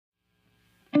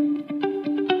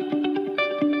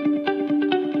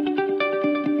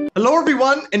Hello,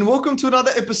 everyone, and welcome to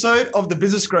another episode of the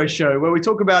Business Growth Show, where we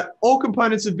talk about all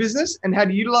components of business and how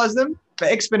to utilize them for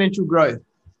exponential growth.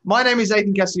 My name is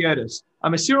Ethan Cassiotis.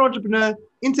 I'm a serial entrepreneur,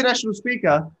 international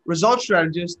speaker, results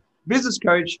strategist, business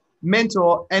coach,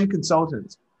 mentor, and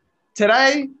consultant.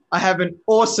 Today, I have an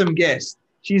awesome guest.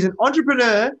 She's an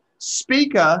entrepreneur,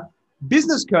 speaker,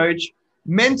 business coach,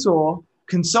 mentor,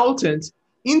 consultant,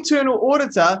 internal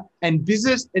auditor, and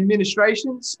business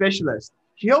administration specialist.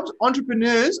 She helps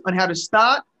entrepreneurs on how to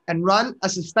start and run a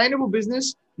sustainable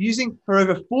business using her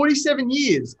over 47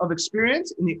 years of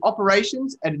experience in the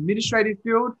operations and administrative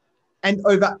field and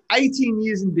over 18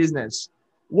 years in business.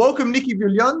 Welcome, Nikki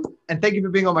Viljoen, and thank you for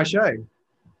being on my show.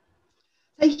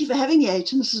 Thank you for having me,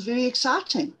 Aiton. This is very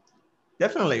exciting.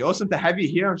 Definitely. Awesome to have you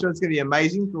here. I'm sure it's going to be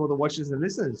amazing for all the watchers and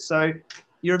listeners. So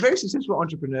you're a very successful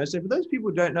entrepreneur. So for those people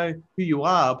who don't know who you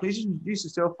are, please introduce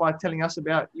yourself by telling us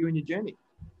about you and your journey.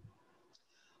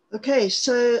 Okay,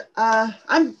 so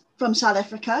I'm from South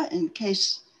Africa, in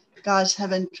case you guys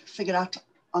haven't figured out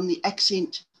on the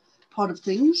accent part of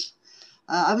things.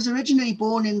 I was originally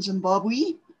born in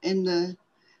Zimbabwe in the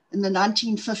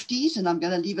 1950s, and I'm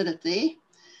going to leave it at there.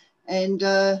 And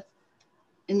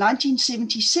in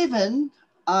 1977,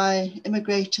 I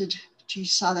immigrated to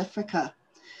South Africa.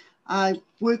 I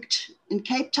worked in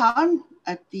Cape Town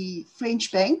at the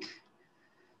French Bank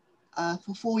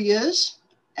for 4 years,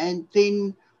 and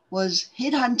then was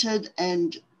headhunted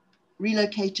and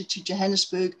relocated to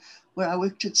Johannesburg, where I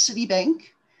worked at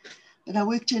Citibank. And I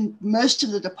worked in most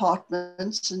of the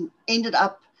departments and ended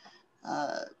up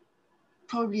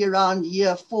probably around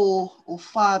year 4 or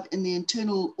 5 in the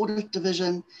internal audit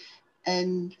division.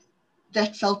 And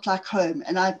that felt like home,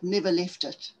 and I've never left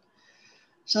it.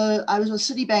 So I was with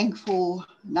Citibank for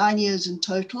 9 years in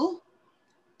total,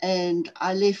 and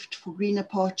I left for greener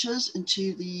pastures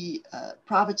into the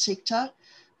private sector,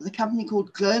 with a company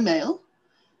called Glowmail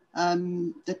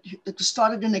that was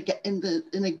started in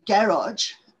a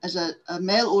garage as a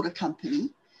mail order company,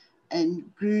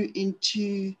 and grew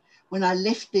into, when I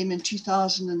left them in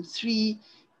 2003,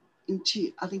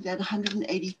 into, I think they had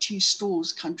 182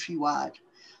 stores countrywide.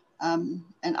 And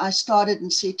I started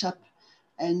and set up,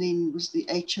 and then was the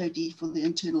HOD for the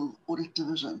internal audit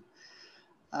division.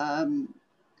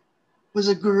 Was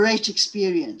a great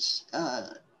experience.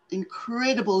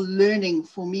 Incredible learning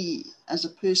for me as a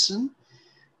person,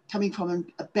 coming from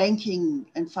a banking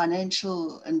and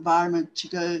financial environment to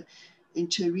go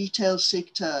into a retail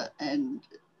sector and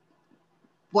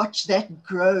watch that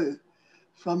grow.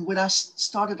 From when I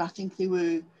started, I think there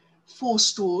were 4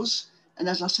 stores. And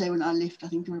as I say, when I left, I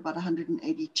think there were about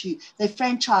 182. They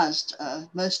franchised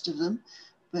most of them,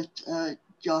 but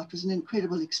yeah, it was an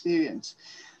incredible experience.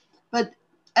 But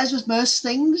as with most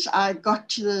things, I got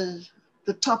to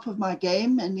the top of my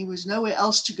game, and there was nowhere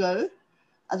else to go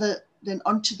other than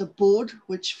onto the board,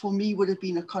 which for me would have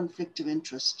been a conflict of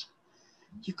interest.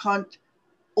 You can't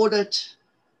audit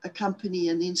a company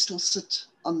and then still sit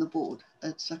on the board.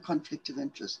 It's a conflict of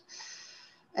interest.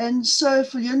 And so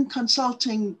Viljoen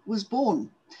Consulting was born.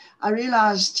 I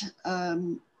realized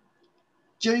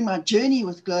during my journey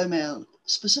with Glowmail,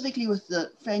 specifically with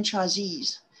the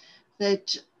franchisees,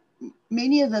 that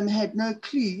many of them had no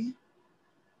clue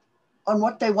on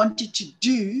what they wanted to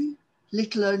do,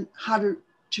 let alone how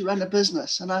to run a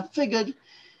business. And I figured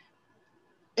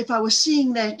if I was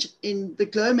seeing that in the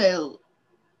Glowmail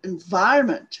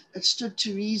environment, it stood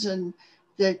to reason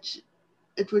that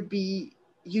it would be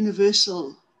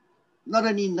universal, not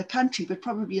only in the country, but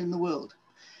probably in the world.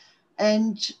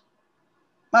 And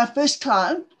my first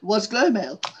client was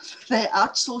Glowmail. They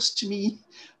outsourced to me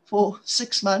for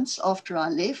 6 months after I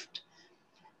left.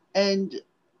 And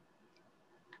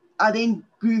I then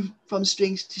grew from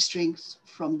strength to strength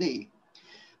from there.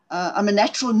 I'm a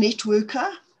natural networker.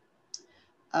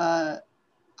 As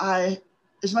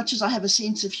much as I have a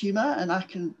sense of humor and I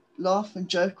can laugh and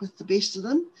joke with the best of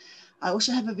them, I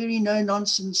also have a very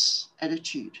no-nonsense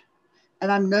attitude,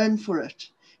 and I'm known for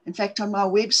it. In fact, on my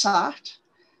website,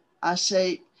 I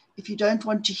say, if you don't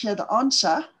want to hear the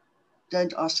answer,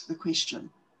 don't ask the question,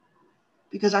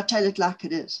 because I tell it like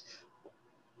it is.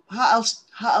 How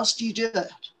else do you do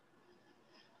that?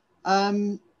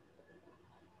 I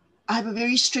have a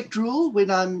very strict rule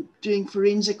when I'm doing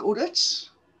forensic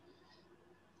audits.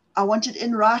 I want it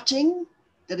in writing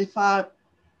that if I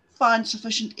find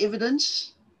sufficient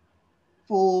evidence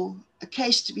for a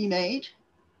case to be made,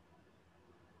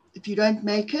 if you don't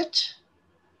make it,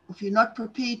 if you're not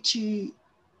prepared to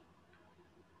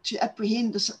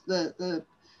apprehend the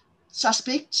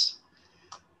suspects,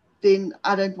 then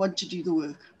I don't want to do the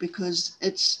work, because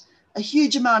it's a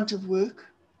huge amount of work.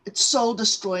 It's soul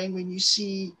destroying when you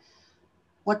see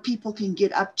what people can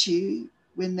get up to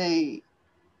when they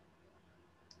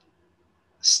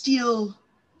steal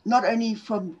not only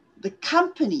from the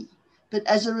company, but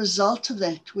as a result of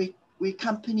that, where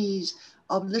companies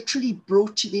are literally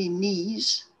brought to their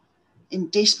knees in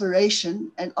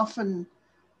desperation and often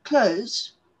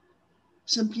close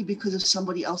simply because of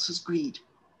somebody else's greed.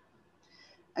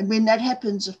 And when that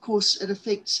happens, of course, it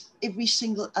affects every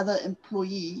single other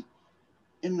employee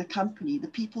in the company. The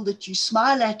people that you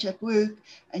smile at work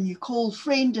and you call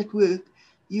friend at work,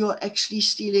 you're actually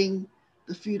stealing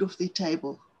the food off their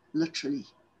table, literally.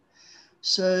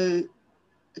 So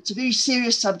it's a very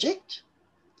serious subject.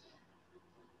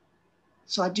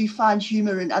 So I do find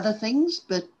humor in other things,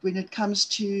 but when it comes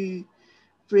to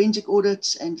forensic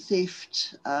audits and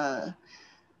theft, the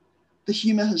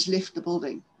humor has left the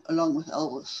building along with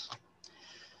Elvis.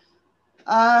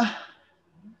 I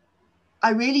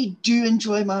really do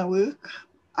enjoy my work.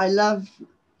 I love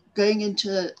going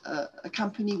into a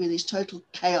company where there's total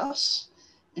chaos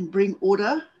and bring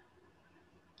order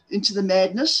into the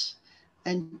madness.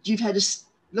 And you've had a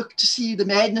look to see the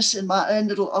madness in my own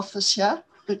little office here,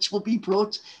 which will be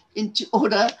brought into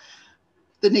order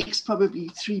the next probably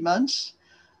 3 months.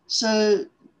 So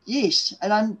yes,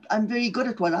 and I'm very good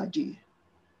at what I do.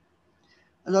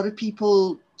 A lot of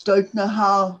people don't know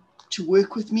how to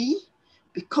work with me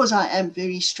because I am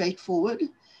very straightforward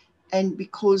and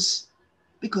because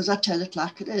I tell it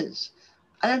like it is.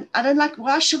 I don't like,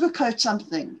 why sugarcoat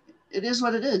something? It is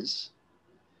what it is.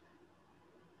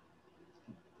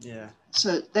 Yeah.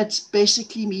 So that's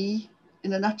basically me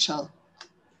in a nutshell.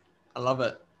 I love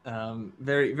it.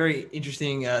 Very, very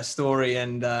interesting story,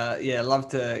 and yeah, love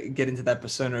to get into that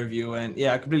persona of you. And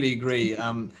yeah, I completely agree.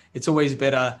 It's always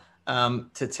better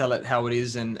to tell it how it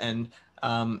is, and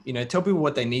tell people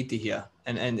what they need to hear.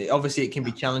 And obviously, it can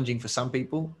be challenging for some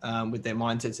people with their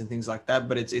mindsets and things like that.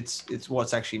 But it's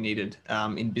what's actually needed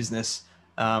in business,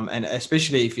 and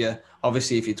especially if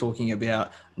you're talking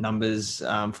about numbers,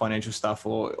 financial stuff,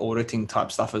 or auditing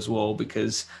type stuff as well,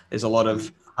 because there's a lot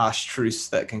of harsh truths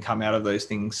that can come out of those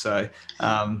things. So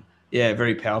yeah,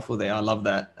 very powerful there. I love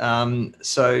that.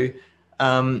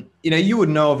 You would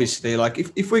know, obviously, like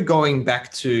if we're going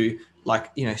back to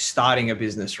starting a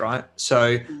business, right?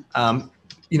 So,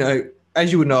 as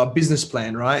you would know, a business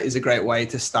plan, right, is a great way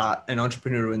to start an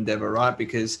entrepreneurial endeavor, right?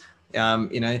 Because,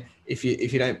 if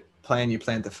you don't plan, you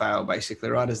plan to fail, basically,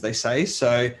 right? As they say.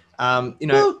 So,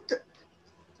 Well,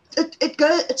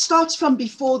 it starts from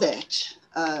before that,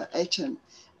 Aiton.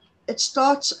 It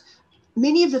starts,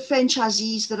 many of the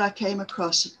franchisees that I came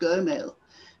across at GoMail,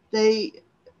 they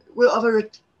were of a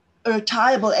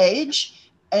retireable age,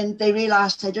 and they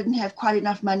realized they didn't have quite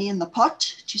enough money in the pot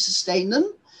to sustain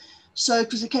them. So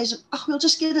it was a case of, we'll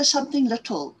just get us something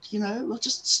little, we'll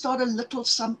just start a little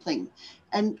something.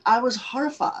 And I was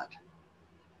horrified.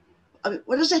 I mean,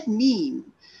 what does that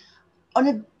mean? On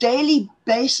a daily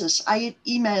basis, I get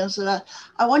emails that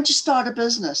I want to start a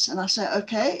business. And I say,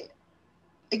 okay,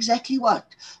 exactly what?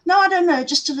 No, I don't know,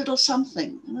 just a little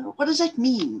something. What does that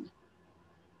mean?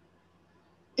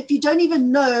 If you don't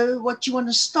even know what you want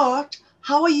to start,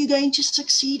 how are you going to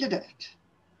succeed at it?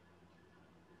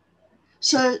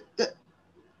 So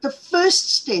the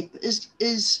first step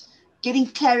is getting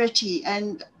clarity.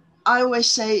 And I always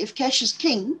say, if cash is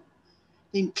king,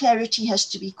 then clarity has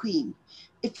to be queen.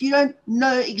 If you don't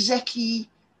know exactly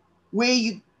where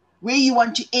you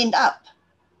want to end up,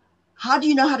 how do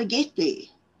you know how to get there?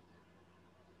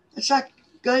 It's like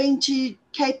going to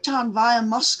Cape Town via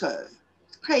Moscow.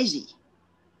 It's crazy.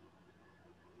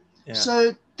 Yeah.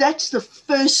 So that's the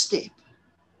first step.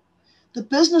 The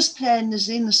business plan is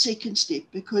then the second step,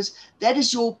 because that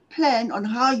is your plan on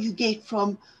how you get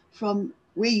from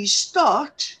where you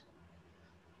start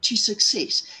to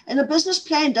success. And a business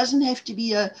plan doesn't have to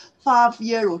be a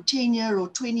 5-year or 10-year or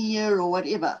 20-year or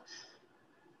whatever.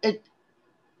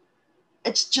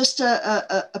 It's just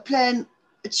a plan.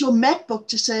 It's your map book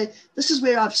to say, this is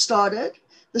where I've started.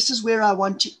 This is where I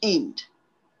want to end.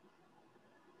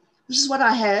 This is what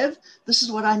I have. This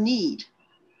is what I need.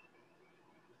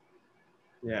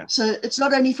 Yeah. So it's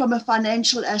not only from a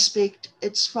financial aspect,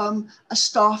 it's from a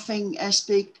staffing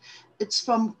aspect, it's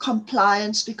from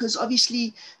compliance, because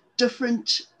obviously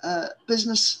different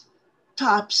business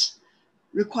types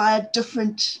require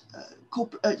different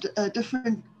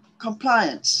different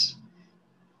compliance.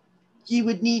 You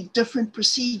would need different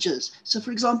procedures. So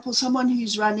for example, someone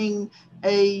who's running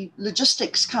a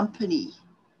logistics company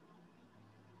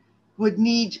would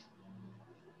need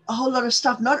a whole lot of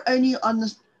stuff, not only on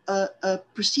the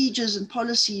procedures and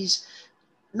policies,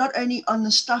 not only on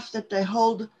the stuff that they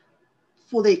hold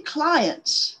for their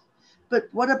clients, but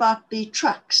what about their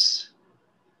trucks?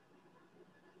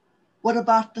 What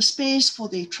about the spares for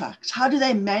their trucks? How do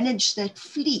they manage that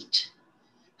fleet?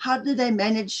 How do they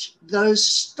manage those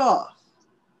staff?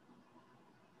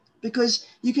 Because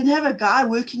you can have a guy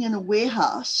working in a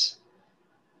warehouse,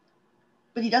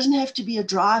 but he doesn't have to be a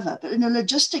driver. But in a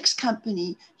logistics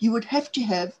company, you would have to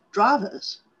have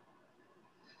drivers.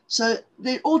 So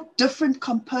they're all different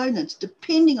components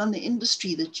depending on the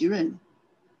industry that you're in.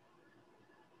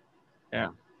 Yeah,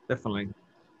 definitely.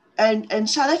 And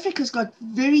South Africa's got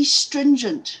very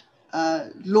stringent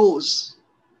laws,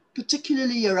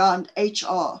 particularly around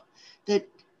HR, that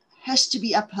has to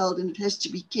be upheld and it has to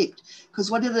be kept. Because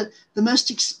one of the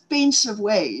most expensive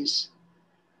ways,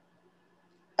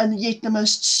 and yet the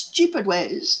most stupid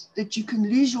ways that you can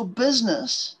lose your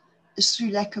business, is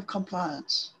through lack of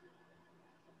compliance.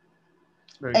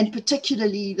 Right. And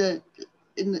particularly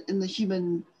in the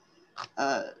human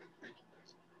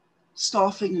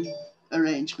staffing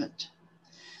arrangement.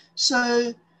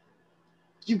 So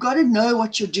you've got to know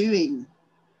what you're doing.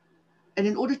 And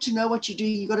in order to know what you do,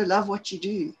 you've got to love what you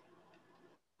do.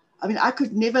 I mean, I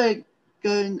could never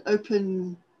go and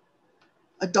open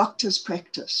a doctor's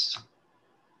practice.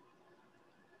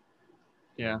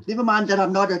 Yeah. Never mind that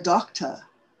I'm not a doctor.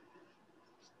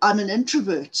 I'm an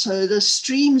introvert. So the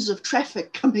streams of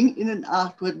traffic coming in and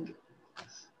out would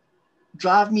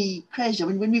drive me crazy. I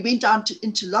mean, when we went down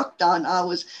into lockdown, I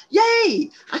was, yay,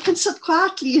 I can sit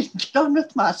quietly and get on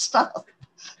with my stuff.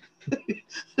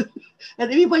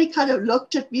 And everybody kind of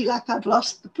looked at me like I'd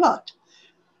lost the plot.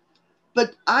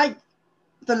 But the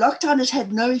lockdown has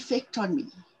had no effect on me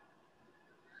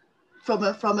from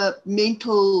a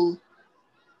mental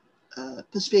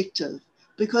perspective,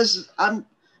 because I'm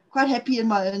quite happy in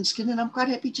my own skin and I'm quite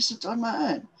happy to sit on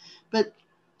my own. But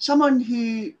someone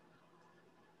who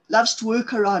loves to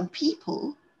work around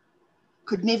people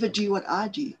could never do what I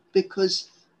do because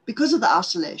of the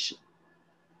isolation.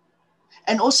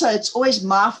 And also, it's always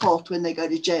my fault when they go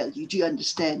to jail. You do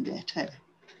understand that, hey?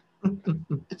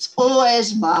 It's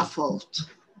always my fault.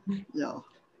 Yeah.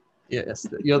 Yes,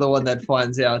 you're the one that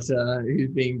finds out who's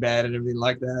being bad and everything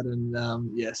like that.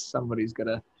 And yes, somebody's got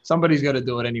to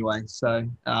do it anyway. So,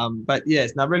 but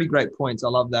yes, now really great points. I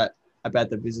love that about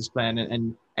the business plan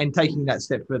and taking that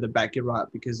step further back. You're right,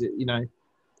 because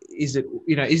is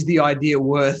the idea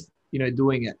worth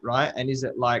doing it, right? And is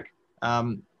it like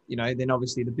then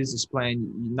obviously the business plan,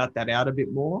 you nut that out a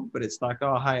bit more, but it's like,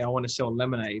 oh, hey, I want to sell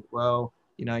lemonade. Well,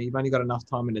 you've only got enough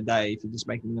time in a day. If you're just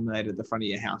making lemonade at the front of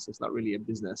your house, it's not really a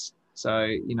business. So,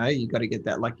 you got to get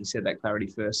that, like you said, that clarity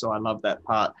first. So I love that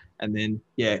part. And then,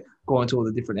 go into all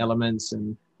the different elements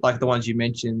and like the ones you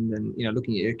mentioned and,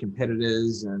 looking at your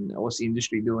competitors and what's the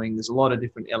industry doing. There's a lot of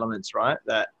different elements, right,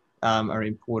 that are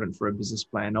important for a business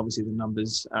plan. Obviously the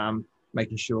numbers,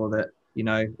 making sure that,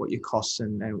 what your costs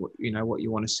and what, what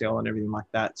you want to sell and everything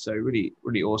like that. So really,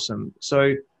 really awesome.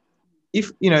 So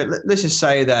if, let's just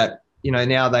say that,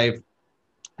 now they've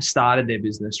started their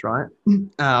business, right?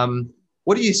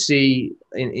 What do you see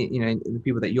in the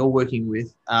people that you're working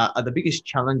with are the biggest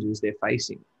challenges they're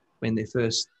facing when they're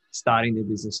first starting their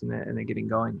business and they're getting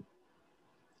going?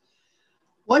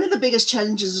 One of the biggest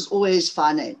challenges is always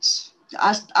finance.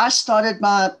 I started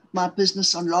my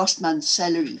business on last month's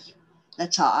salary.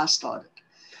 That's how I started.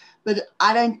 But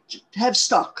I don't have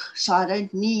stock, so I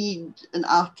don't need an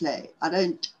outlay. I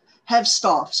don't have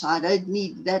staff, so I don't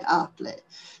need that outlay.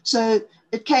 So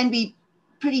it can be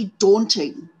pretty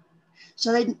daunting.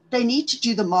 So they need to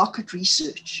do the market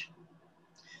research.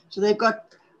 So they've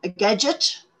got a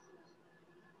gadget.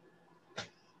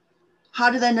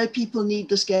 How do they know people need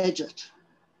this gadget?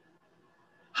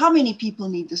 How many people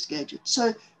need this gadget?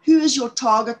 So who is your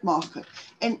target market?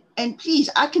 And please,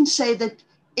 I can say that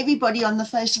everybody on the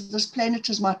face of this planet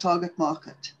is my target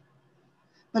market.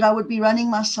 But I would be running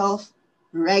myself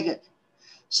ragged.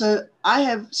 So I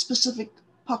have specific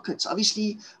pockets.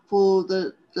 Obviously, for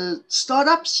the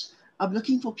startups, I'm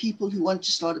looking for people who want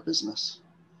to start a business.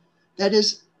 That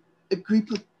is a group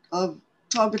of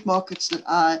target markets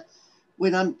that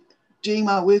when I'm doing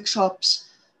my workshops,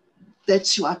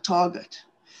 that's who I target.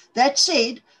 That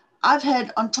said, I've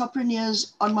had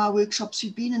entrepreneurs on my workshops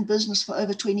who've been in business for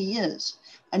over 20 years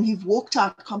and who've walked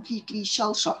out completely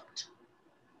shell-shocked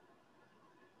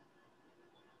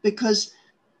because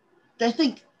they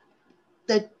think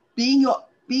that being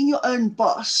your own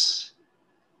boss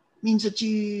means that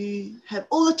you have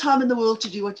all the time in the world to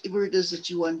do whatever it is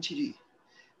that you want to do.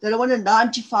 They don't want a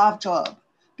 9-to-5 job.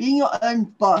 Being your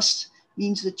own boss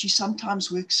means that you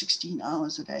sometimes work 16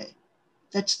 hours a day.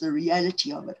 That's the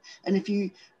reality of it. And if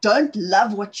you don't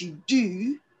love what you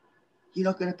do, you're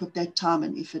not going to put that time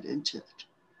and effort into it.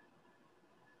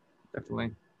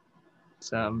 Definitely.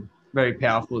 It's very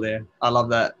powerful there. I love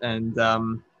that.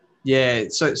 And yeah,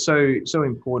 so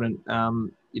important.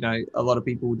 A lot of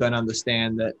people don't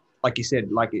understand that, like you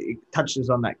said, like it touches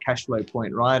on that cash flow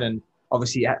point, right? And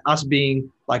obviously us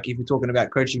being like, if you're talking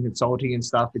about coaching, consulting and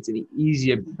stuff, it's an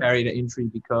easier barrier to entry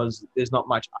because there's not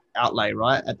much outlay,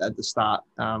 right? At the start,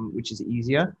 which is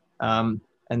easier. And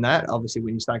that obviously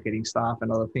when you start getting staff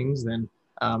and other things, then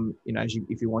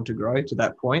if you want to grow to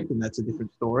that point, then that's a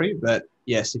different story. But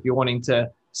yes, if you're wanting to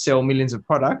sell millions of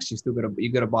products,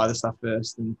 you got to buy the stuff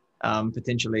first and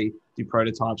potentially do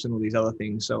prototypes and all these other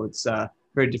things. So it's a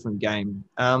very different game.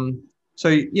 So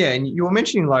yeah, and you were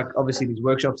mentioning like obviously these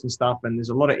workshops and stuff, and there's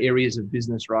a lot of areas of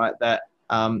business, right, that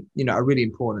are really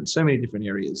important. So many different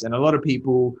areas, and a lot of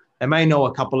people, they may know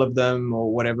a couple of them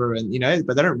or whatever, and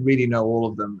but they don't really know all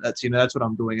of them. That's what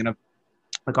I'm doing, and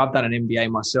I've done an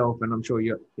MBA myself, and I'm sure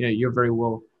you're very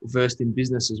well versed in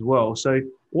business as well. So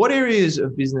what areas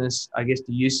of business, I guess,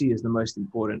 do you see as the most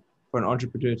important for an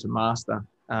entrepreneur to master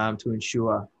to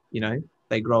ensure,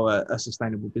 they grow a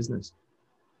sustainable business?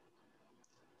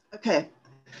 Okay.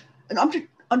 An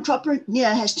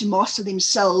entrepreneur has to master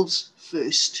themselves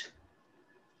first.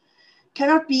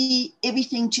 Cannot be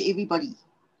everything to everybody.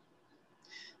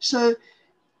 So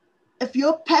if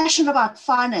you're passionate about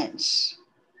finance,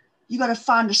 you've got to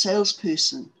find a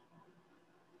salesperson.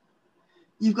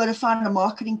 You've got to find a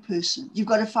marketing person. You've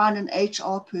got to find an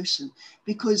HR person,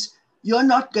 because you're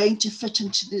not going to fit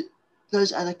into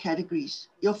those other categories.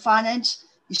 Your finance,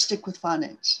 you stick with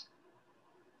finance.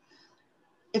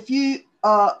 If you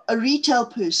are a retail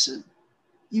person,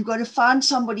 you've got to find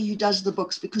somebody who does the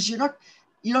books, because you're not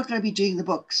going to be doing the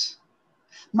books.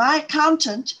 My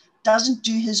accountant doesn't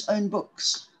do his own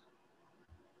books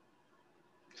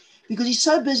because he's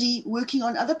so busy working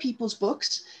on other people's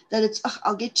books that it's,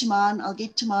 I'll get to mine,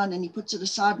 and he puts it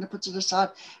aside and puts it aside.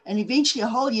 And eventually a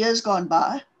whole year's gone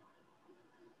by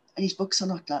and his books are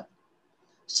not done.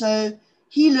 So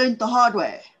he learned the hard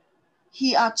way.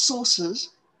 He outsources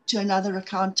to another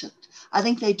accountant. I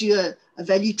think they do a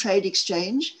value trade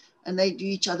exchange and they do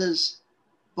each other's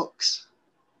books.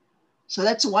 So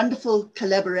that's a wonderful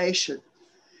collaboration.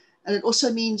 And it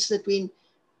also means that when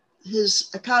his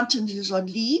accountant is on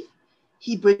leave,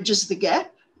 he bridges the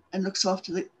gap and looks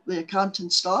after the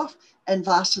accountant staff and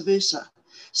vice versa.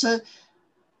 So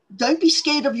don't be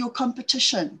scared of your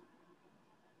competition.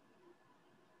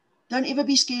 Don't ever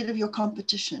be scared of your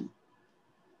competition.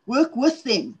 Work with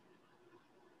them.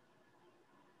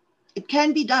 It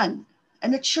can be done,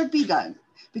 and it should be done,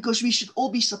 because we should all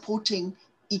be supporting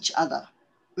each other.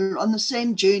 We're on the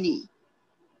same journey.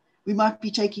 We might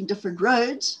be taking different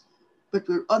roads, but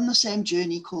we're on the same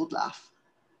journey called life.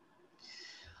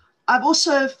 I've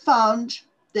also found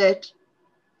that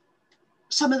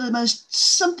some of the most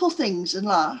simple things in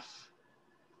life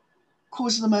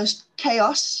cause the most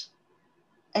chaos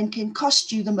and can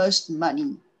cost you the most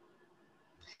money.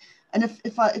 And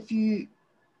if you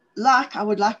like, I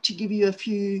would like to give you a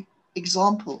few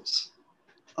examples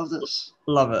of this.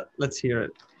 Love it. Let's hear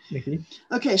it, Nikki.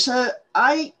 Okay, so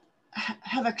I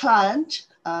have a client,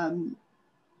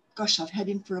 I've had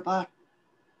him for about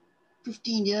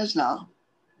 15 years now,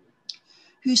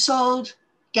 who sold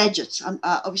gadgets. I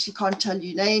obviously can't tell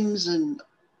you names and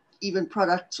even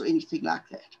products or anything like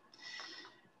that.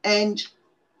 And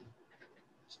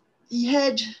he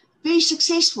had very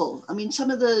successful. I mean,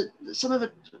 some of it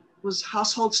was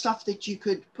household stuff that you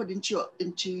could put into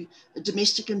a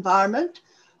domestic environment,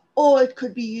 or it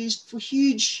could be used for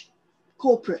huge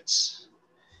corporates.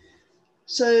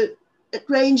 So it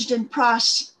ranged in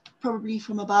price probably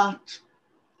from about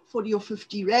 40 or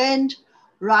 50 Rand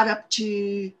right up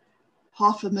to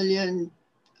 500,000,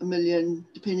 a million,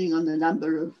 depending on the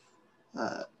number of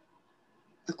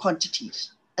the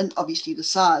quantities and obviously the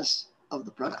size of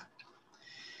the product.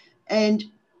 And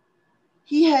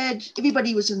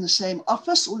everybody was in the same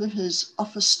office, all of his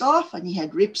office staff, and he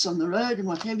had reps on the road and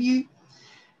what have you.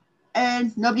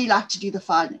 And nobody liked to do the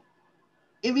filing.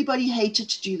 Everybody hated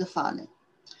to do the filing.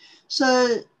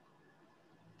 So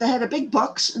they had a big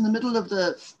box in the middle of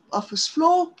the office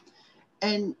floor.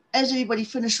 And as everybody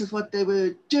finished with what they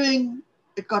were doing,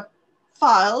 it got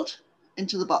filed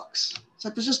into the box. So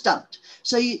it was just dumped.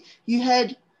 So you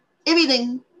had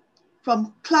everything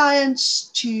from clients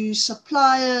to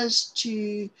suppliers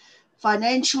to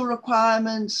financial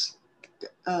requirements,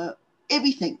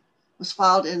 everything was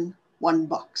filed in one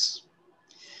box.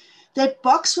 That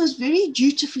box was very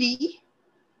dutifully,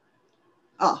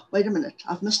 wait a minute,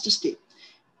 I've missed a step.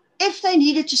 If they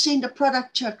needed to send a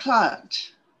product to a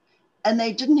client and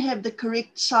they didn't have the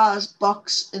correct size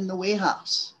box in the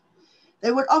warehouse,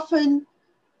 they would often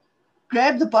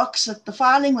grab the box that the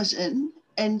filing was in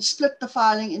and split the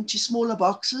filing into smaller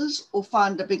boxes or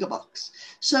find a bigger box.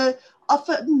 So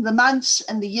often the months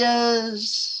and the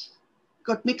years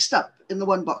got mixed up in the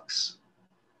one box.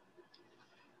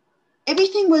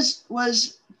 Everything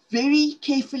was very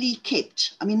carefully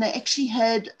kept. I mean, they actually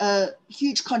had a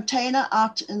huge container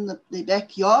out in their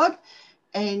backyard,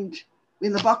 and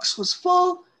when the box was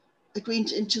full, it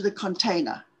went into the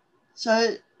container.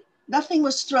 So nothing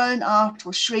was thrown out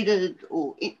or shredded,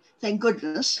 or thank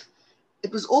goodness.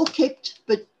 It was all kept,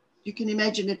 but you can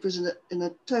imagine it was in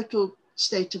a total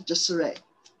state of disarray.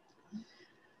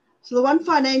 So the one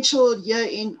financial year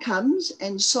end comes,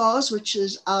 and SARS, which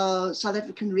is our South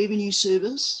African Revenue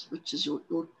Service, which is your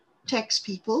tax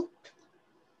people,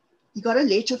 he got a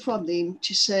letter from them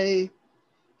to say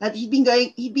that he'd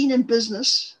been in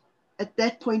business at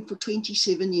that point for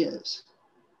 27 years.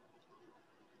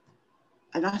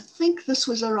 And I think this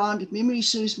was around, if memory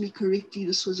serves me correctly,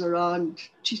 this was around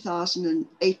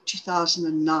 2008,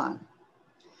 2009.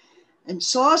 And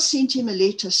SARS sent him a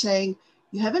letter saying,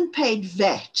 you haven't paid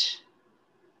VAT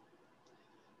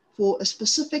for a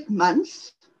specific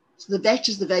month. So the VAT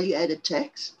is the value added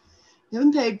tax. You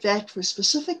haven't paid VAT for a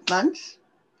specific month.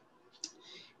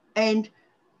 But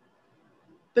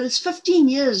it's 15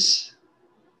 years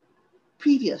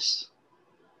previous.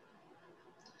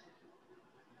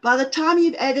 By the time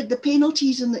you've added the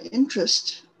penalties and the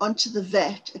interest onto the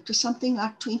VAT, it was something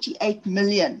like 28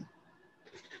 million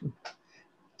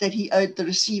that he owed the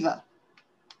receiver.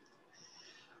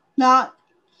 Now,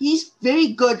 he's very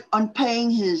good on paying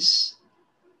his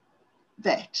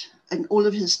VAT and all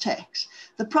of his tax.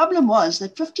 The problem was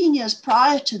that 15 years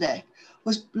prior to that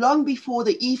was long before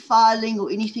the e-filing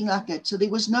or anything like that. So there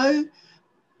was no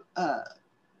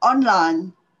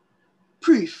online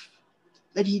proof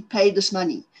that he'd paid this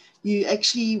money. You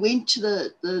actually went to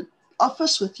the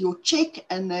office with your check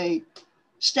and they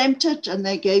stamped it and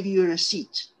they gave you a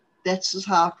receipt. That's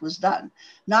how it was done.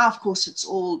 Now, of course, it's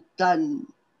all done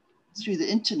through the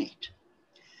internet.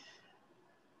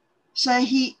 So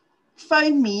he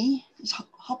phoned me, it's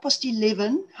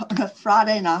 11:30 on a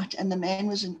Friday night, and the man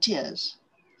was in tears.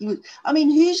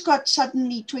 Who's got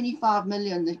suddenly 25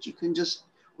 million that you can just,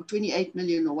 or 28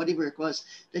 million or whatever it was,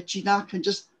 that you now can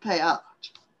just pay out?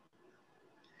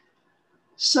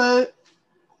 So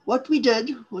what we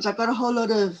did was I got a whole lot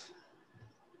of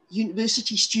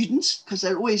university students, because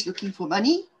they're always looking for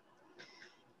money.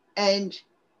 And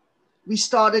we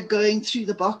started going through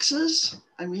the boxes,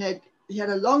 and we had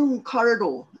a long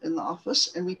corridor in the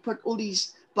office, and we put all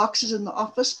these boxes in the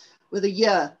office with a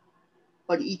year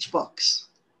on each box.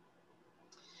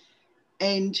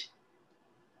 And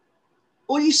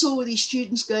all you saw were these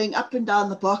students going up and down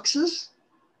the boxes,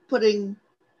 putting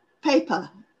paper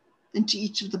into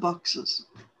each of the boxes.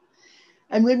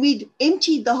 And when we'd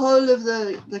emptied the whole of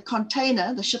the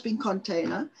container, the shipping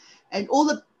container, and all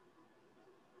the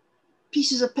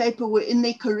pieces of paper were in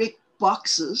their correct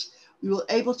boxes, we were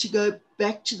able to go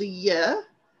back to the year,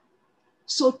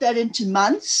 sort that into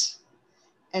months,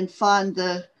 and find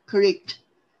the correct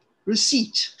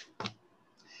receipt.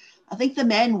 I think the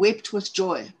man wept with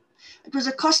joy. It was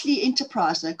a costly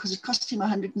enterprise, though, because it cost him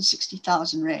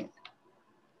 160,000 Rand.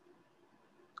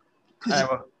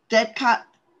 Because that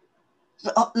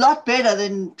a lot better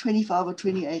than 25 or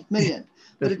 28 million.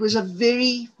 But it was a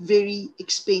very, very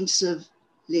expensive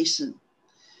lesson.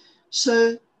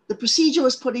 So the procedure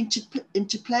was put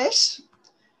into place.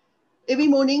 Every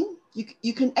morning,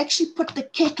 you can actually put the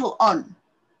kettle on,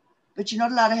 but you're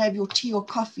not allowed to have your tea or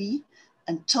coffee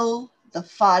until the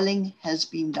filing has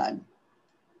been done.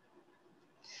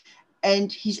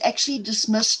 And he's actually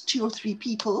dismissed 2 or 3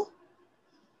 people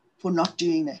for not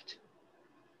doing that.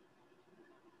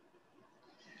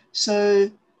 So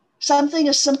something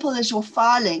as simple as your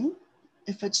filing,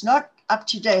 if it's not up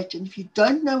to date and if you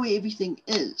don't know where everything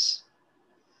is,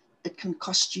 it can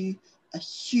cost you a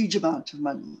huge amount of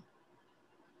money.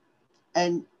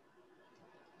 And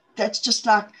that's just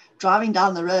like driving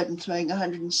down the road and throwing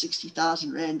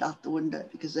 160,000 Rand out the window,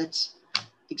 because that's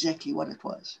exactly what it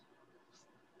was.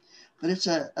 But it's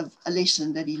a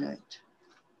lesson that he learned.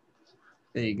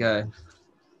 There you go.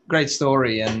 Great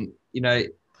story. And,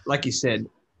 like you said,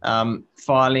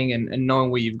 filing and knowing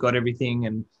where you've got everything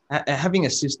and having a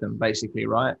system, basically,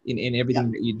 right, in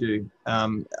everything that you do.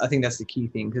 I think that's the key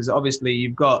thing, because obviously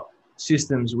you've got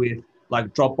systems with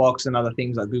like Dropbox and other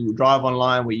things like Google Drive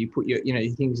Online, where you put your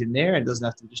things in there. It doesn't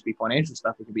have to just be financial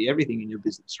stuff. It could be everything in your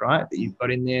business, right, that you've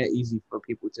got in there, easy for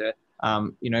people to,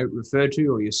 refer to,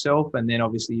 or yourself. And then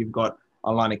obviously you've got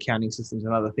online accounting systems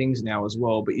and other things now as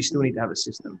well, but you still need to have a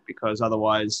system, because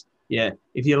otherwise,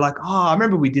 if you're like, oh, I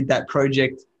remember we did that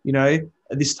project,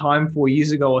 this time 4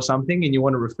 years ago or something, and you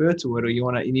want to refer to it, or you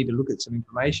need to look at some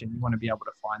information, you want to be able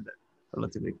to find it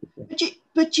relatively quickly.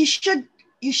 But you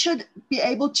should be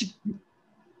able to,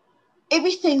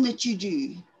 everything that you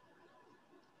do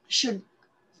should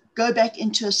go back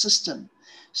into a system.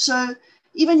 So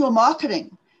even your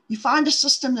marketing, you find a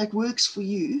system that works for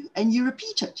you and you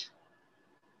repeat it.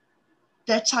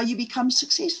 That's how you become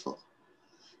successful.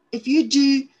 If you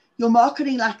do your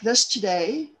marketing like this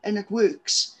today and it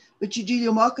works, but you do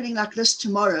your marketing like this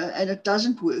tomorrow and it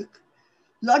doesn't work,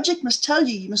 logic must tell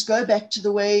you must go back to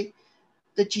the way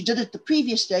that you did it the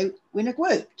previous day when it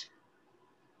worked.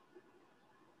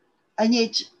 And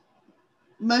yet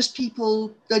most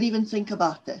people don't even think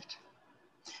about that.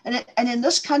 And in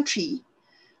this country,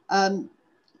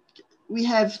 we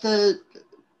have the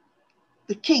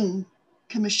King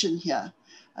Commission here.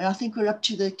 And I think we're up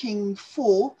to the King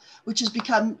 4, which has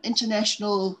become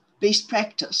international best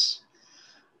practice.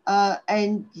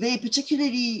 And they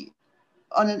particularly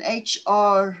on an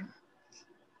HR,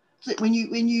 when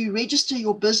you register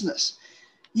your business,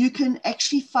 you can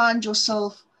actually find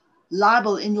yourself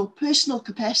liable in your personal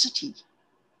capacity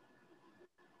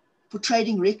for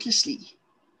trading recklessly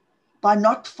by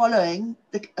not following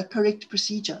a correct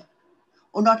procedure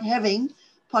or not having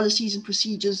policies and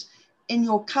procedures in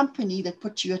your company that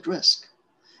put you at risk.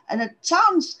 And it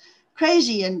sounds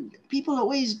crazy, and people are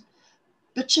always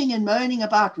bitching and moaning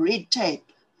about red tape.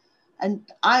 And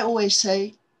I always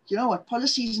say, you know what,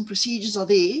 policies and procedures are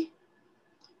there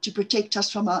to protect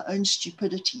us from our own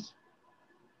stupidity.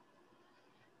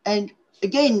 And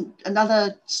again,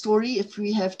 another story, if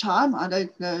we have time. I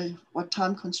don't know what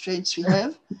time constraints we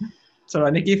have. So,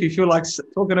 Nikki, if you feel like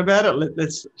talking about it,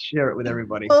 let's share it with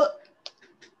everybody. Well,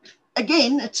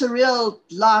 again, it's a real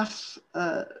life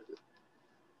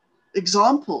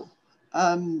example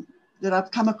that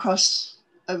I've come across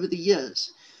over the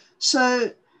years.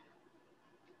 So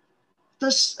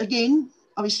this, again,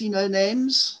 obviously no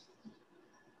names.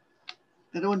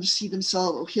 They don't want to see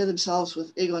themselves or hear themselves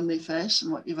with egg on their face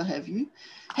and whatever have you.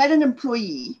 Had an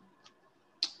employee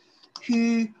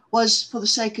who was, for the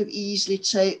sake of ease, let's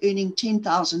say, earning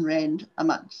 10,000 Rand a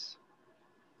month.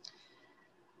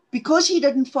 Because he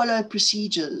didn't follow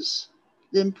procedures,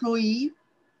 the employee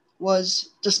was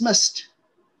dismissed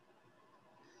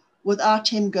without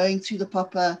him going through the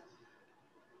proper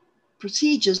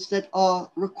procedures that are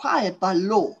required by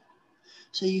law.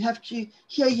 So you have to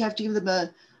give them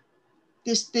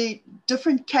there's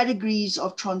different categories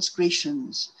of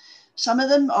transgressions. Some of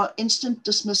them are instant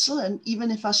dismissal, and even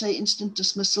if I say instant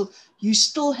dismissal, you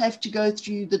still have to go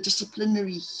through the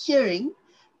disciplinary hearing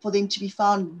for them to be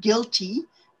found guilty,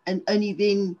 and only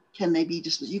then can they be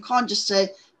dismissed. You can't just say,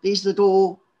 there's the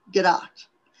door, get out,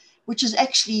 which is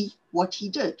actually what he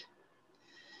did.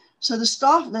 So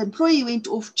the employee went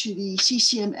off to the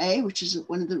CCMA, which is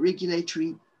one of the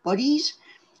regulatory bodies,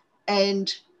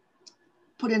 and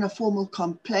put in a formal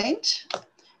complaint.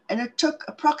 And it took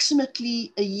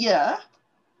approximately a year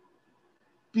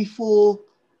before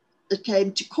it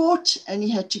came to court, and he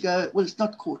had to go, well, it's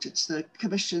not court, it's the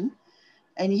commission,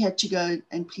 and he had to go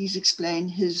and please explain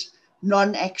his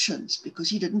non-actions because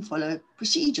he didn't follow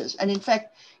procedures. And in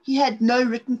fact, he had no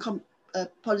written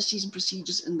policies and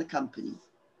procedures in the company.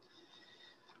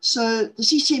 So the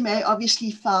CCMA obviously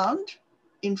found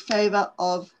in favor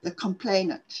of the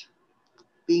complainant,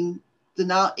 being the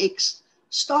now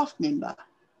ex-staff member.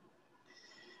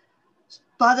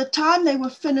 By the time they were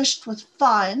finished with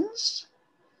fines,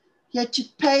 he had to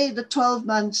pay the 12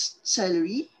 months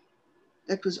salary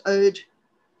that was owed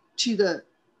to the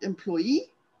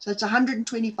employee. So it's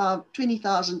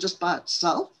 120,000 just by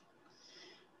itself.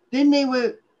 Then there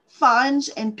were fines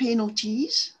and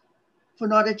penalties for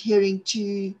not adhering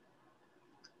to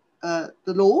the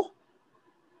law.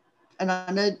 And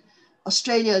I know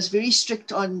Australia is very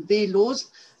strict on their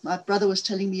laws. My brother was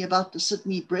telling me about the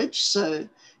Sydney Bridge, so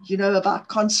you know about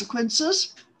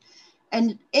consequences.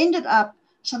 And it ended up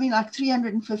something like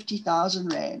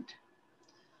 350,000 Rand.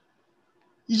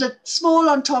 He's a small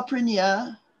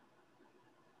entrepreneur,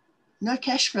 no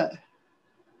cash flow,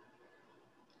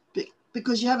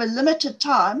 because you have a limited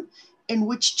time in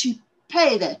which to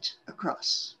pay that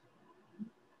across.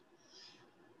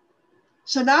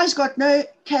 So now he's got no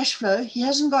cash flow. He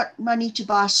hasn't got money to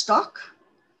buy stock.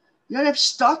 You don't have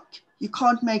stock, you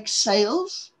can't make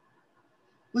sales.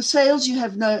 With sales, you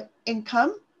have no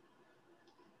income.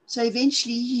 So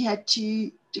eventually he had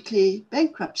to declare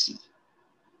bankruptcy.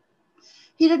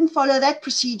 He didn't follow that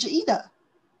procedure either.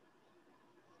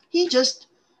 He just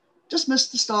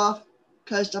dismissed the staff,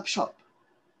 closed up shop.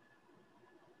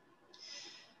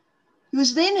 He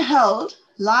was then held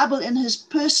liable in his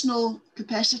personal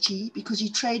capacity because he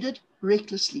traded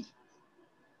recklessly,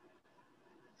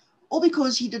 or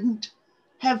because he didn't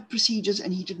have procedures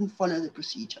and he didn't follow the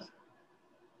procedure.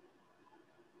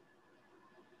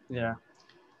 Yeah.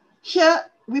 Here,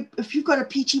 if you've got a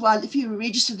PTY, if you're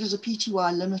registered as a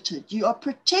PTY limited, you are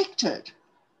protected.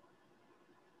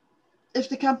 If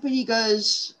the company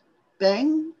goes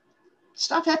bang,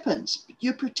 stuff happens, but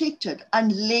you're protected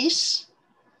unless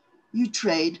you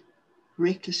trade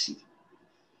recklessly.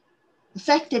 The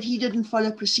fact that he didn't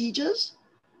follow procedures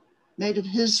made it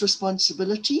his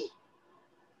responsibility,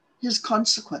 his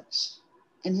consequence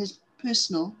in his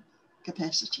personal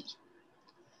capacity.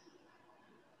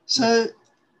 So,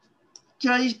 you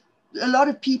know, a lot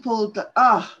of people,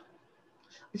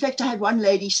 in fact, I had one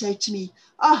lady say to me,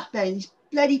 man, these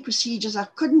bloody procedures, I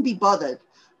couldn't be bothered.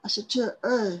 I said to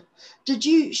her, did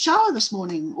you shower this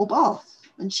morning or bath?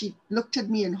 And she looked at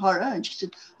me in horror and she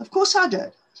said, of course I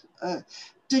did.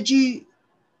 Did you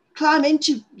climb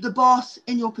into the bath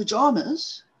in your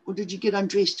pajamas, or did you get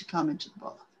undressed to climb into the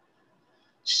bath?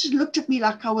 She looked at me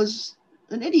like I was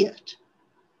an idiot.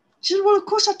 She said, well, of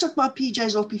course I took my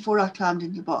PJs off before I climbed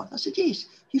into the bath. I said, yes,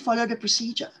 you followed a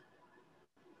procedure.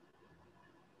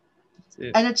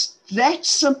 And it's that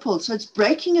simple. So it's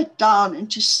breaking it down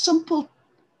into simplistic,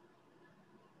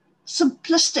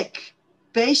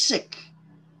 basic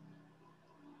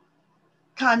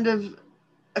kind of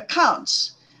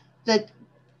accounts that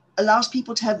allows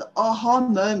people to have the aha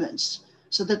moments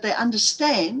so that they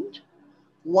understand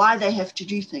why they have to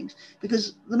do things.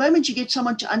 Because the moment you get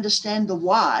someone to understand the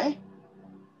why,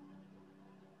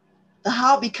 the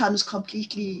how becomes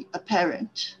completely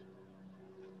apparent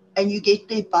and you get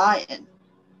their buy-in.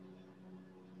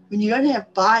 When you don't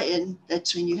have buy-in,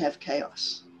 that's when you have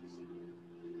chaos.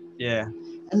 Yeah.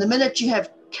 And the minute you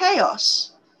have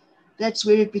chaos, that's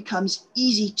where it becomes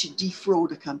easy to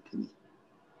defraud a company.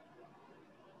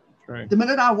 True. The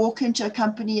minute I walk into a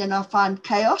company and I find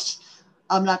chaos,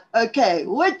 I'm like, okay,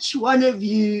 which one of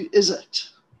you is it?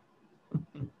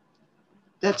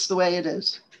 That's the way it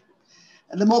is.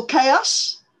 And the more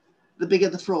chaos, the bigger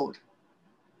the fraud.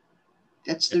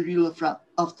 That's the rule of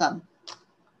thumb.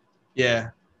 Yeah,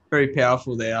 very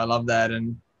powerful there. I love that.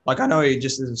 And like, I know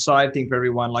just as a side thing for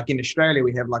everyone, like in Australia,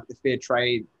 we have like the fair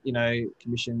trade,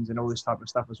 commissions and all this type of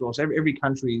stuff as well. So every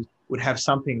country would have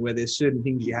something where there's certain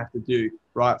things you have to do,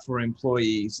 right, for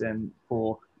employees and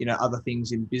for, other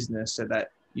things in business so that,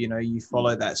 you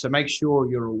follow that. So make sure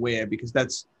you're aware, because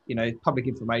that's, public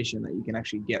information that you can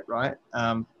actually get, right?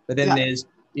 But then there's,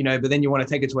 but then you want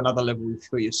to take it to another level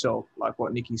for yourself, like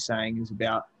what Nikki's saying is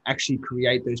about actually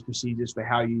create those procedures for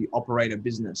how you operate a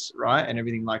business, right? And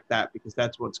everything like that, because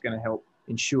that's what's going to help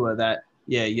ensure that,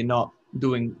 you're not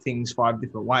doing things 5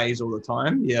 different ways all the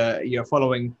time. You're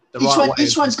following the right way.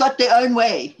 Each one's got their own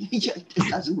way. It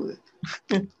doesn't work.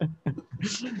 and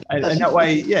that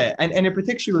way, and it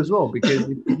protects you as well, because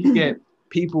if you get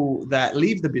people that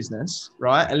leave the business,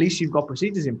 right, at least you've got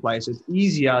procedures in place. It's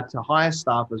easier to hire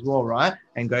staff as well, right,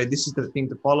 and go, this is the thing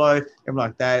to follow, and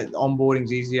like that.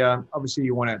 Onboarding's easier. Obviously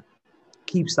you want to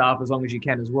keep staff as long as you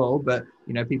can as well, but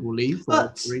people leave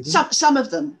for reasons.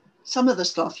 Some of the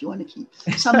staff you want to keep,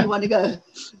 some you want to go.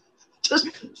 Just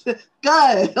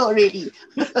go already.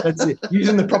 That's it.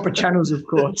 Using the proper channels, of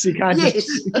course. You can't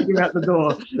just kick them out the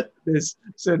door. There's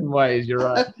certain ways. You're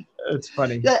right. It's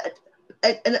funny. Yeah,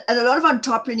 and a lot of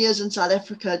entrepreneurs in South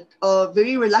Africa are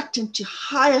very reluctant to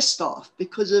hire staff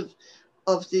because of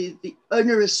the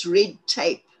onerous red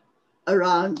tape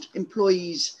around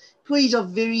employees. Employees are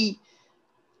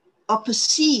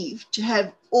perceived to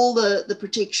have all the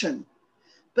protection,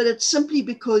 but it's simply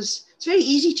because it's very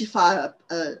easy to fire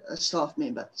a staff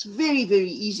member. It's very, very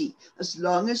easy as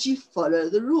long as you follow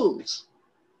the rules.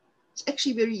 It's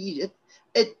actually very easy.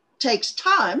 It takes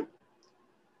time,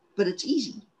 but it's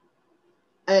easy.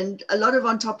 And a lot of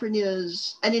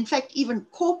entrepreneurs, and in fact, even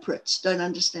corporates don't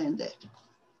understand that.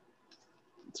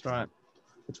 That's right.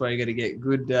 That's why you got to get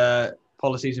good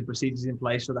policies and procedures in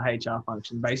place for the HR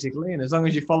function, basically. And as long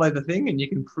as you follow the thing and you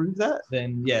can prove that,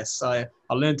 then yes, I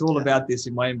learned all about this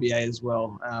in my MBA as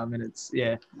well. And it's,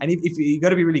 and if you got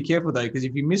to be really careful though, because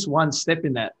if you miss one step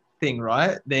in that thing,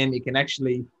 right, then it can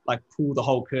actually like pull the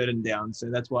whole curtain down. So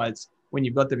that's why it's, when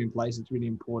you've got them in place, it's really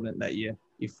important that you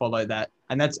follow that.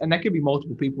 And that could be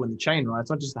multiple people in the chain, right? It's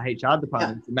not just the HR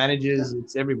department, it's the managers,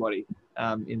 it's everybody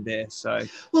in there. So,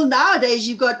 well, nowadays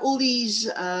you've got all these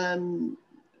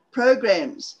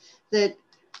programs that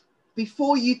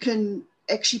before you can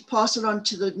actually pass it on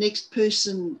to the next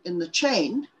person in the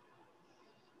chain,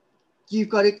 you've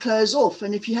got to close off.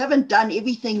 And if you haven't done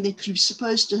everything that you're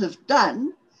supposed to have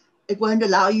done, it won't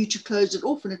allow you to close it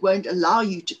off, and it won't allow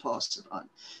you to pass it on.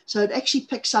 So it actually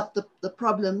picks up the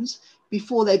problems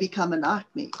before they become a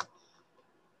nightmare,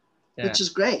 which is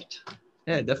great.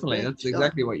 Yeah, definitely. Great. That's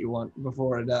exactly what you want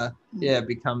before it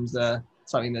becomes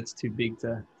something that's too big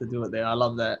to do it there. I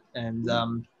love that. And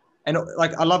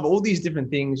like, I love all these different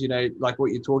things, like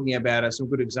what you're talking about are some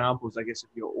good examples, I guess, of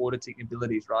your auditing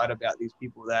abilities, right? About these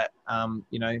people that,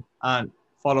 aren't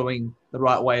following the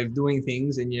right way of doing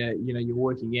things, and you're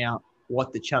working out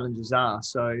what the challenges are.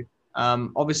 So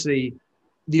obviously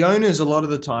the owners, a lot of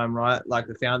the time, right, like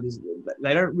the founders,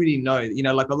 they don't really know,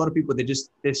 like a lot of people,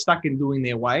 they're stuck in doing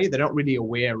their way. They're not really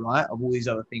aware, right, of all these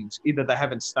other things. Either they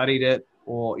haven't studied it,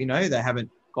 or, they haven't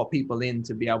got people in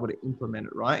to be able to implement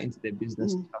it, right, into their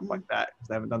business and stuff like that, because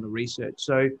they haven't done the research.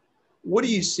 So what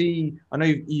do you see? I know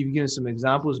you've given some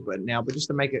examples, but just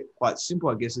to make it quite simple,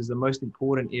 I guess, is the most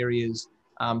important areas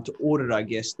to audit, I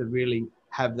guess, to really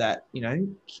have that,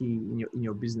 key in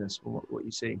your business, or what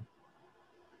you see.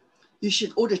 You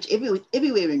should audit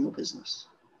everywhere in your business.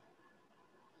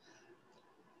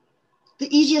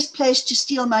 The easiest place to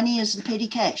steal money is the petty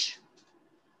cash.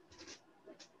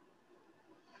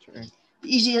 True.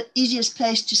 The easiest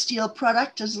place to steal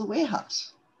product is the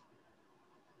warehouse.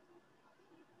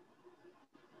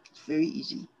 It's very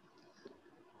easy.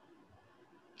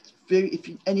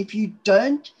 If you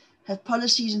don't have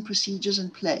policies and procedures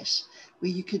in place where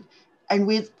you could,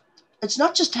 it's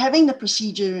not just having the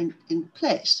procedure in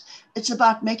place, it's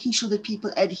about making sure that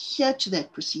people adhere to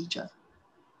that procedure.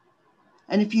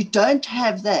 And if you don't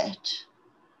have that,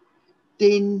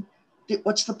 then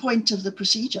what's the point of the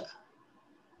procedure?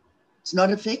 It's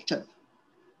not effective.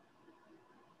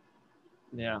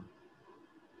 Yeah.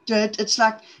 It's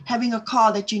like having a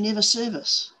car that you never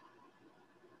service.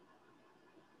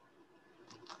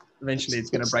 Eventually it's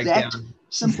going to break down.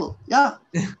 Simple. Yeah.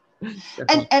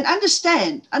 and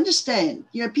understand,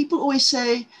 people always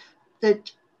say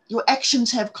that your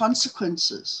actions have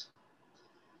consequences.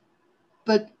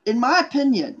 But in my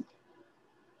opinion,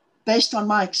 based on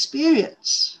my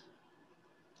experience,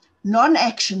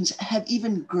 non-actions have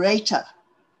even greater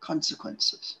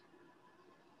consequences.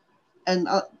 And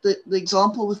the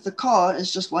example with the car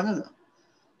is just one of them.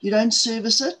 You don't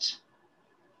service it.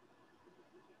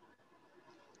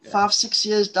 5-6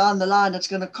 years down the line, it's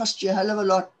going to cost you a hell of a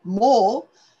lot more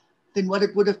than what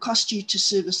it would have cost you to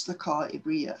service the car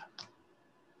every year.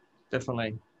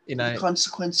 Definitely. The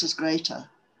consequence is greater.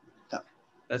 Yeah.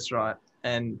 That's right.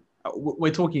 And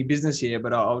we're talking business here,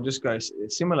 but I'll just go a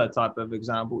similar type of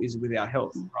example is with our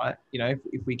health, right?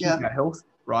 If we keep our health,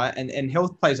 right? And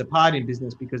health plays a part in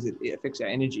business because it affects our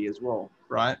energy as well,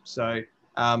 right? So,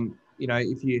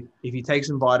 if you take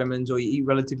some vitamins or you eat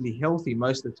relatively healthy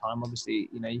most of the time, obviously,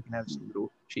 you can have some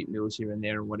little cheat meals here and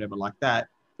there and whatever like that,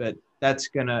 but that's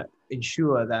going to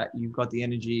ensure that you've got the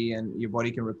energy and your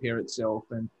body can repair itself,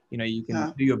 and, you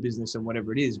can do your business and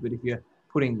whatever it is. But if you're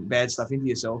putting bad stuff into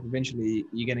yourself, eventually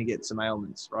you're going to get some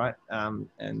ailments, right? And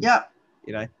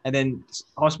then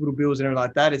hospital bills and everything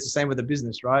like that. It's the same with the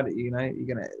business, right? You're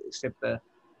going to accept the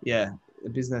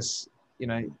business,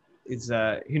 is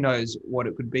who knows what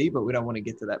it could be, but we don't want to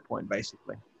get to that point,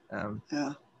 basically.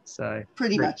 So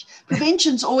pretty much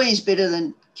prevention's always better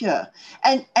than cure,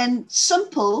 and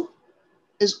simple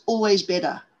is always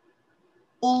better,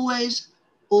 always.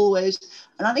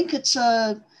 And I think it's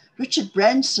Richard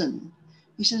Branson.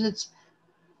 He says it's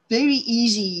very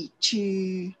easy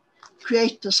to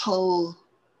create this whole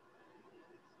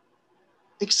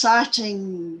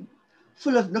exciting,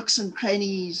 full of nooks and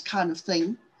crannies kind of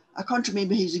thing. I can't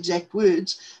remember his exact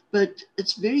words, but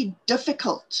it's very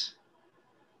difficult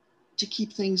to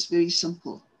keep things very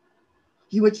simple.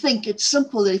 You would think it's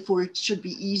simple, therefore it should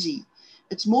be easy.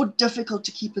 It's more difficult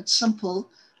to keep it simple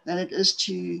than it is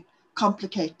to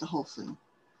complicate the whole thing.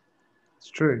 It's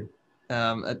true.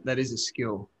 That is a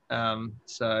skill.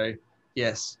 So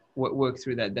yes, work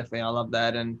through that. Definitely. I love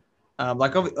that. And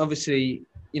obviously,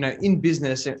 in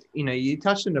business, you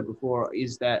touched on it before,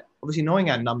 is that obviously knowing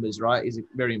our numbers, right, is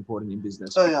very important in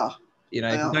business. Oh, yeah.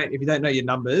 If you don't know your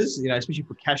numbers, especially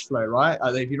for cash flow, right?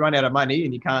 If you run out of money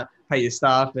and you can't pay your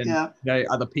staff and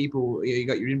other people, you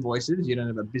got your invoices, you don't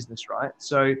have a business, right?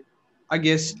 So I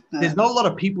guess there's not a lot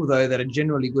of people though that are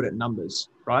generally good at numbers,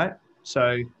 right?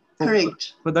 So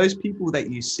correct. For those people that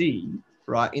you see,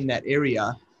 right, in that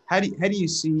area, how do you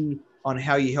see on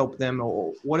how you help them,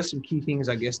 or what are some key things,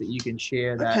 I guess, that you can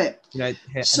share that,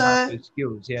 so those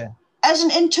skills? Yeah. As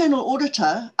an internal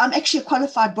auditor, I'm actually a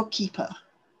qualified bookkeeper.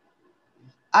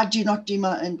 I do not do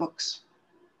my own books.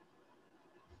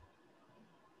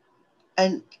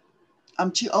 And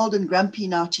I'm too old and grumpy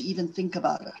now to even think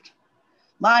about it.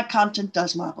 My accountant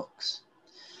does my books.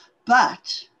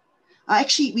 But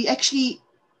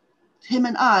him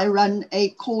and I run a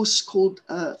course called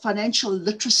Financial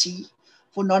Literacy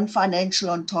for Non-Financial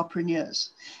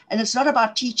Entrepreneurs. And it's not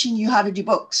about teaching you how to do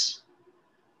books.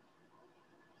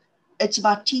 It's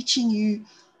about teaching you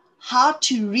how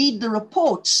to read the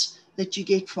reports that you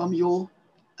get from your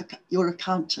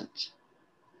accountant.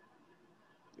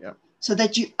 Yeah. So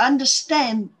that you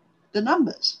understand the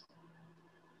numbers.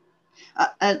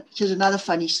 And here's another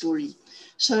funny story.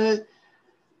 So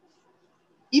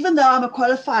even though I'm a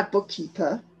qualified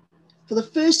bookkeeper, for the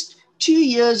first 2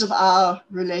 years of our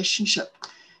relationship,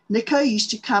 Nico used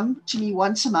to come to me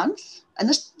once a month, and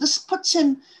this puts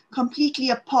him completely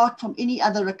apart from any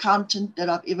other accountant that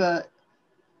I've ever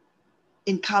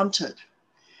encountered.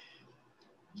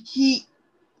 He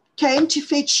came to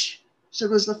fetch, so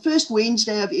it was the first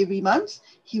Wednesday of every month.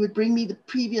 He would bring me the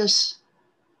previous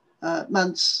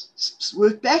month's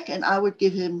work back, and I would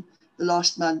give him the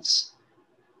last month's,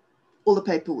 all the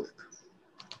paperwork.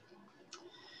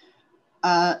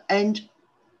 And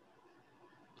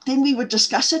then we would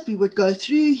discuss it. We would go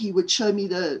through. He would show me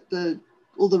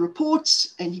all the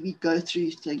reports, and he would go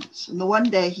through things. And the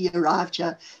one day he arrived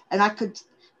here, and I could,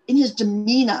 in his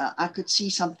demeanor, I could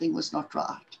see something was not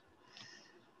right.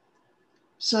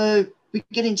 So we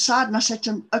get inside, and I said to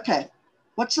him, okay,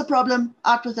 what's the problem?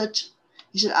 Out with it.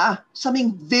 He said,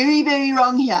 something very, very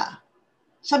wrong here.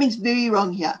 Something's very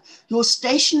wrong here. Your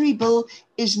stationery bill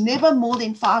is never more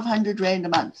than 500 Rand a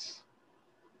month.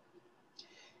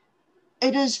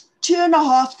 It is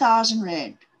 2,500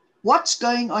 Rand. What's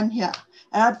going on here?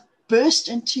 And I burst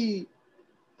into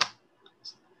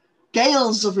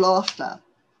gales of laughter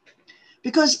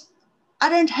because I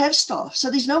don't have staff. So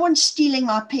there's no one stealing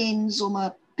my pens or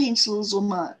my pencils or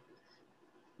my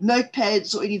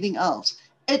notepads or anything else.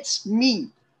 It's me.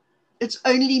 It's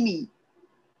only me.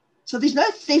 So there's no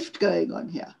theft going on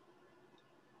here.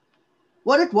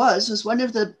 What it was one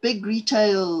of the big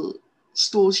retail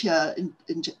stores here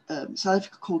in South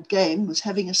Africa called Game was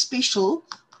having a special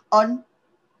on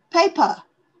paper,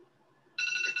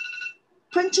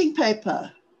 printing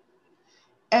paper.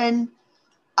 And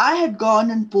I had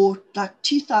gone and bought like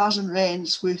 2,000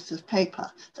 Rands worth of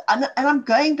paper. And I'm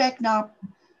going back now,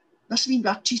 must have been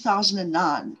about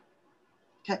 2009.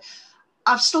 Okay.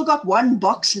 I've still got one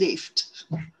box left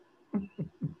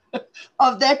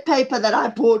of that paper that I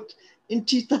bought in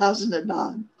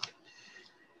 2009.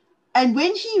 And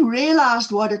when he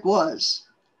realized what it was,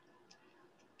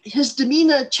 his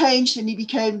demeanor changed and he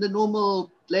became the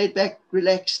normal, laid-back,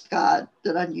 relaxed guy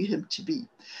that I knew him to be.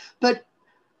 But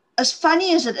as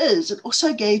funny as it is, it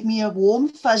also gave me a warm,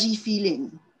 fuzzy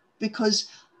feeling because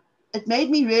it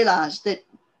made me realize that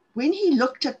when he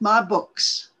looked at my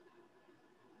books,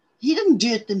 he didn't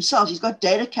do it himself. He's got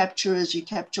data capturers who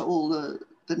capture all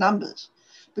the numbers.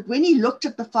 But when he looked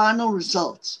at the final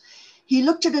results, he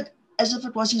looked at it as if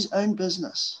it was his own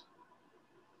business.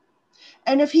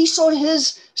 And if he saw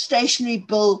his stationery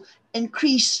bill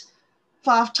increase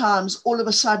 5 times all of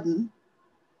a sudden,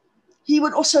 he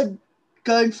would also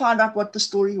go and find out what the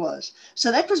story was.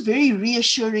 So that was very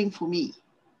reassuring for me.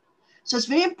 So it's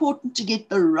very important to get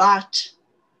the right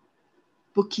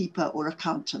bookkeeper or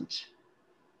accountant,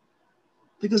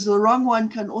 because the wrong one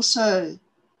can also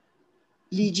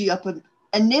lead you up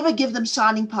and never give them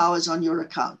signing powers on your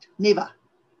account. Never.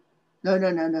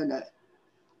 No.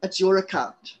 It's your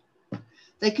account.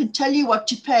 They can tell you what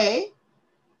to pay,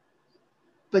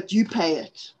 but you pay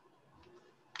it,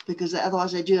 because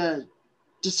otherwise they do a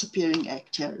disappearing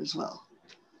act here as well.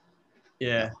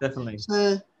 Yeah, definitely.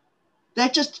 So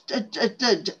that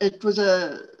it was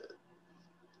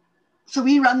so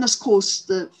we run this course,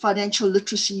 the Financial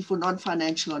Literacy for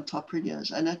Non-Financial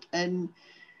Entrepreneurs, and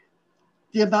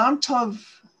the amount of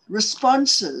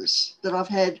responses that I've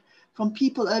had from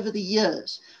people over the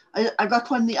years. I got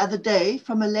one the other day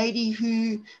from a lady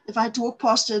who, if I had to walk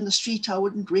past her in the street, I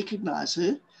wouldn't recognize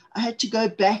her. I had to go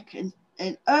back and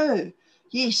oh,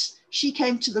 yes, she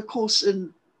came to the course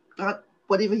in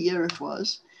whatever year it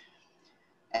was.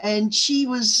 And she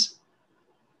was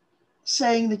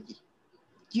saying that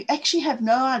you actually have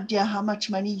no idea how much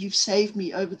money you've saved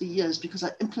me over the years because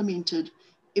I implemented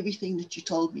everything that you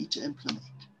told me to implement.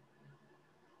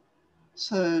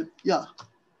 So, yeah.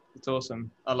 It's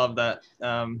awesome. I love that.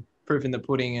 Proof in the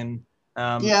pudding. And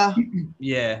yeah.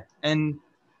 And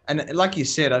like you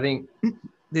said, I think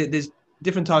there's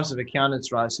different types of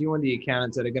accountants, right? So you want the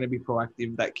accountants that are going to be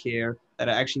proactive, that care, that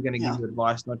are actually going to give you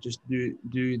advice, not just do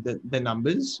the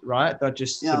numbers, right? Not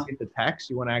just submit the tax.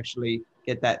 You want to actually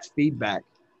get that feedback.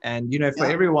 And, for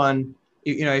everyone,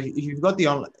 if you've got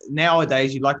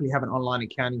nowadays, you likely have an online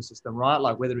accounting system, right?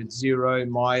 Like whether it's Xero,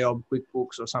 MyOb,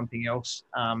 QuickBooks, or something else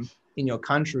in your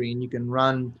country, and you can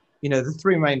run, the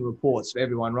three main reports for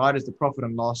everyone, right? Is the profit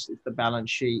and loss, it's the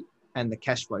balance sheet, and the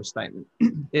cash flow statement.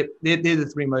 They're the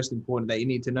three most important that you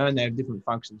need to know, and they have different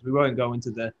functions. We won't go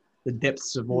into the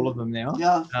depths of all of them now.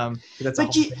 Yeah.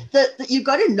 But you've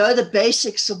got to know the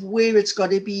basics of where it's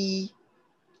got to be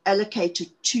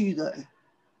allocated to, though.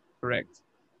 Correct.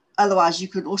 Otherwise, you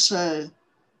could also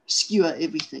skewer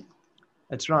everything.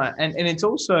 That's right. And it's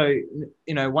also,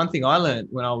 one thing I learned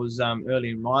when I was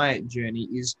early in my journey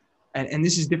is, and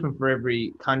this is different for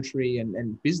every country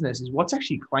and business, is what's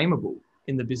actually claimable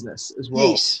in the business as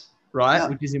well. Yes. Right? Yeah.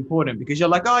 Which is important, because you're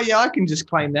like, oh yeah, I can just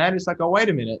claim that. It's like, oh, wait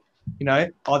a minute,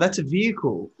 oh, that's a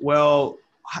vehicle. Well,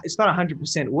 it's not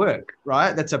 100% work,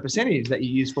 right? That's a percentage that you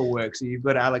use for work. So you've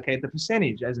got to allocate the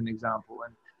percentage as an example,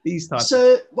 and these types.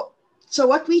 So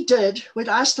what we did when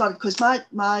I started, because I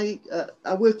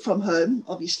work from home,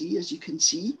 obviously, as you can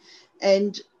see,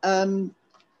 and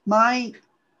my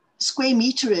square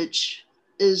meterage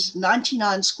is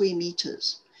 99 square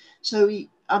meters. So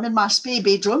I'm in my spare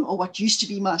bedroom, or what used to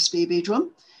be my spare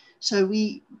bedroom. So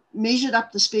we measured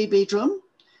up the spare bedroom,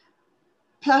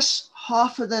 plus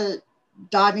half of the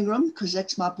dining room, because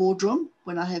that's my boardroom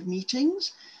when I have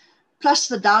meetings, plus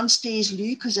the downstairs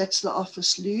loo, because that's the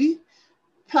office loo,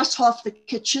 plus half the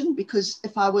kitchen, because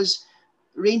if I was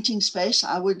renting space,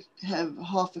 I would have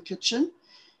half a kitchen.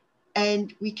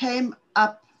 And we came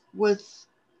up with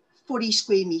 40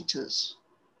 square meters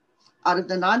out of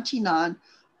the 99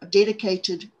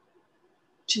 dedicated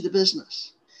to the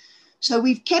business. So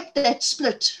we've kept that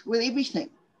split with everything.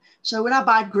 So when I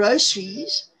buy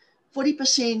groceries,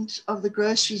 40% of the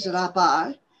groceries that I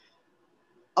buy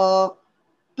are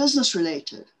business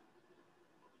related.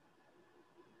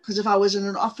 Because if I was in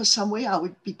an office somewhere, I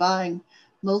would be buying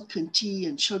milk and tea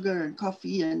and sugar and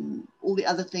coffee and all the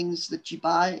other things that you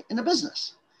buy in a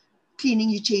business,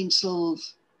 cleaning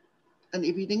utensils and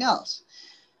everything else.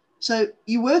 So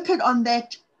you work it on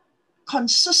that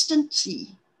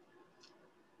consistency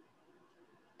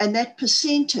and that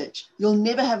percentage. You'll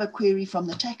never have a query from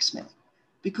the taxman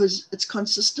because it's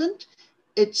consistent,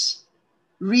 it's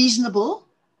reasonable,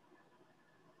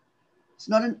 it's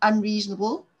not an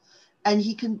unreasonable, and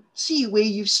he can see where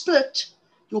you've split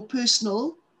your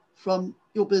personal from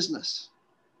your business.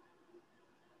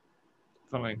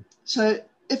 Fine. So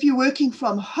if you're working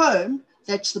from home,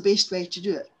 that's the best way to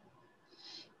do it.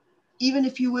 Even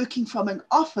if you're working from an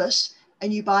office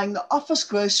and you're buying the office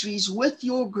groceries with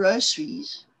your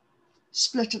groceries,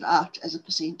 split it out as a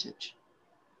percentage.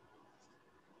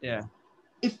 Yeah.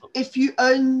 If you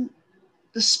own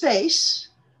the space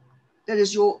that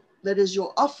is your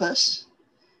office,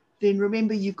 then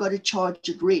remember you've got to charge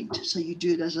it rent. So you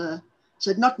do it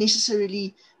so not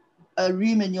necessarily a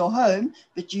room in your home,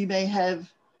 but you may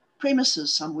have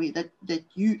premises somewhere that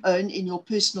you own in your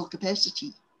personal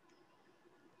capacity.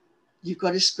 You've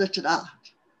got to split it out.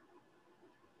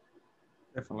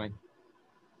 Definitely.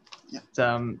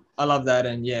 Yeah. I love that,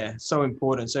 and yeah, so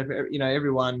important. So for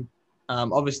everyone,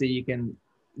 obviously you can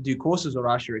do courses or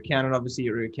ask your accountant. Obviously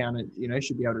your accountant,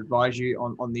 should be able to advise you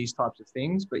on these types of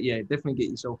things. But yeah, definitely get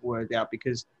yourself worked out,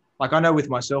 because like I know with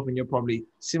myself, and you're probably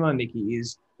similar, Nikki,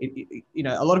 is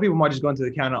a lot of people might just go into the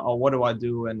accountant, oh, what do I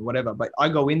do and whatever. But I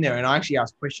go in there and I actually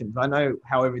ask questions. I know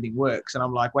how everything works, and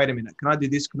I'm like, wait a minute, can I do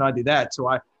this? Can I do that?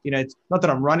 So it's not that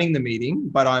I'm running the meeting,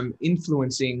 but I'm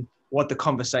influencing what the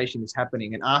conversation is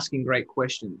happening and asking great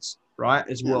questions, right,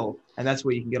 as well. And that's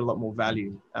where you can get a lot more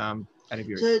value out of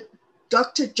your. So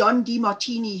Dr. John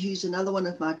DeMartini, who's another one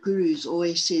of my gurus,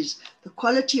 always says the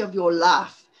quality of your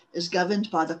life is governed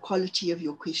by the quality of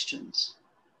your questions.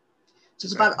 So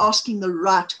it's about asking the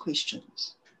right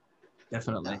questions.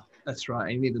 Definitely. That's right.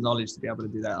 And you need the knowledge to be able to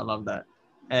do that. I love that.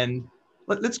 And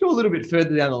let's go a little bit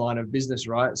further down the line of business,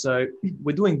 right? So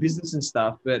we're doing business and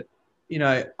stuff, but,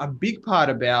 a big part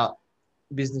about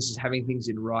business is having things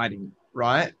in writing,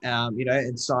 right?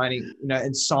 And signing,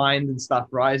 and signed and stuff,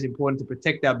 right? Is important to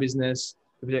protect our business,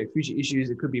 to protect future issues.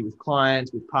 It could be with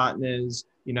clients, with partners,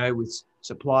 with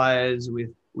suppliers,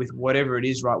 with whatever it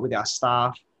is, right? With our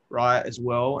staff, right? As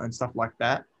well, and stuff like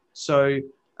that. So,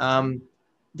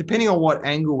 depending on what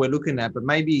angle we're looking at, but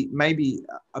maybe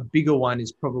a bigger one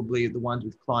is probably the ones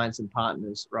with clients and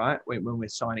partners, right? When we're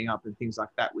signing up and things like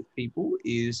that with people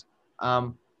is,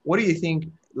 what do you think,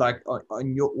 like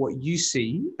on what you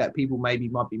see that people might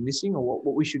be missing, or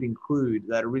what we should include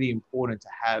that are really important to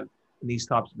have in these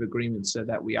types of agreements so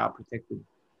that we are protected?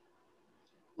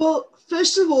 Well,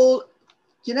 first of all,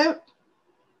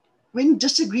 when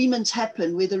disagreements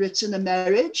happen, whether it's in a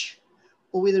marriage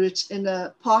or whether it's in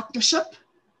a partnership,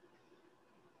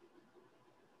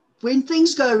 when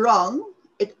things go wrong,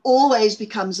 it always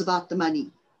becomes about the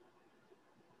money.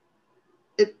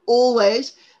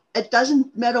 It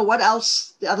doesn't matter what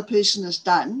else the other person has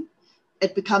done,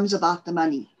 it becomes about the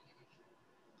money.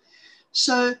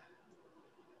 So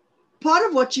part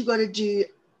of what you've got to do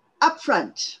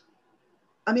upfront,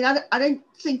 I mean, I don't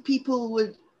think people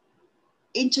would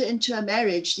enter into a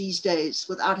marriage these days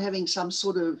without having some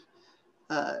sort of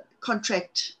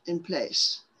contract in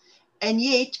place. And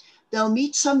yet they'll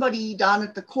meet somebody down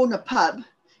at the corner pub,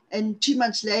 and 2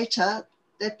 months later,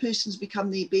 that person's become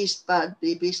their best bud,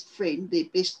 their best friend, their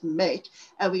best mate,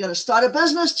 and we're going to start a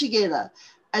business together.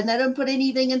 And they don't put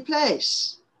anything in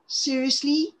place.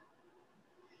 Seriously?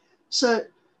 So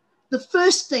the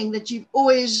first thing that you've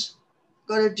always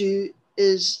got to do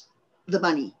is the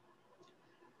money.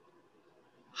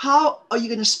 How are you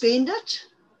going to spend it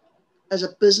as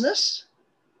a business?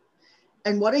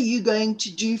 And what are you going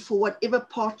to do for whatever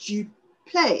part you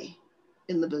play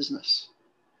in the business?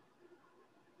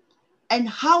 And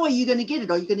how are you going to get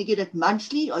it? Are you going to get it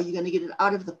monthly? Are you going to get it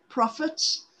out of the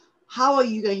profits? How are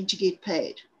you going to get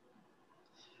paid?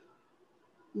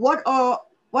 What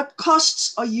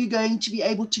costs are you going to be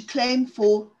able to claim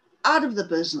for out of the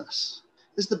business?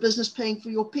 Is the business paying for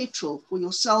your petrol, for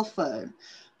your cell phone,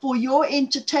 for your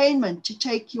entertainment, to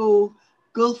take your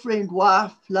girlfriend,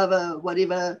 wife, lover,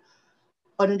 whatever,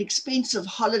 on an expensive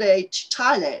holiday to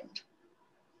Thailand?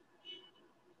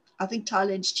 I think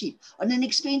Thailand's cheap. On an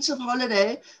expensive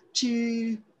holiday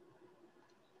to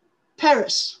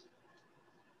Paris.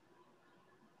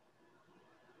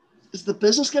 Is the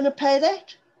business going to pay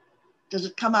that? Does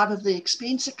it come out of the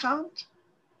expense account?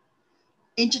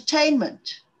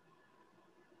 Entertainment.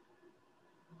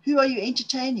 Who are you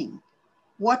entertaining?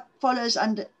 What follows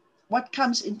under, what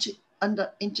comes into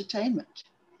under entertainment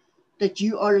that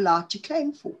you are allowed to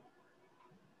claim for?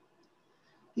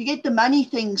 You get the money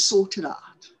thing sorted out.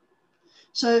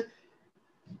 So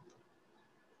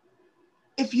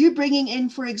if you're bringing in,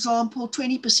 for example,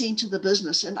 20% of the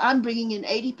business and I'm bringing in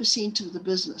 80% of the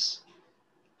business,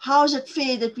 how is it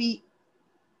fair that we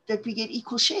get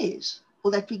equal shares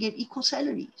or that we get equal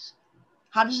salaries?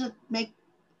 How does it make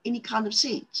any kind of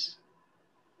sense?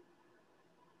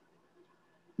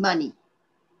 Money.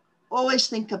 Always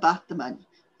think about the money.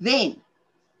 Then,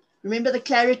 remember the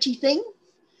clarity thing?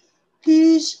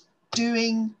 Who's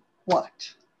doing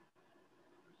what?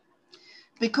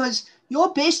 Because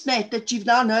your best mate that you've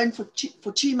now known for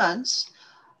 2 months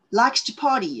likes to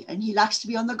party, and he likes to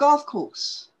be on the golf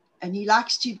course, and he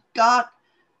likes to go out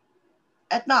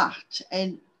at night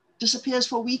and disappears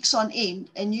for weeks on end,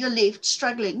 and you're left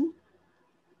struggling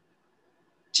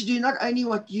to do not only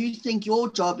what you think your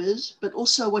job is, but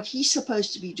also what he's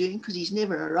supposed to be doing because he's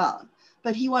never around.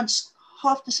 But he wants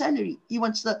half the salary. He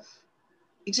wants the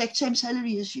exact same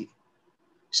salary as you.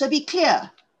 So be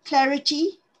clear.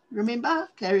 Clarity. Remember,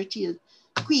 clarity is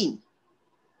queen.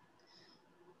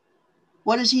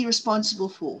 What is he responsible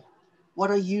for? What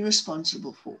are you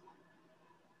responsible for?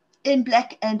 In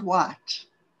black and white.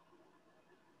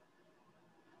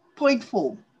 Point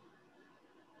 4.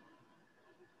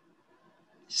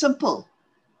 Simple.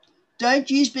 Don't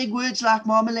use big words like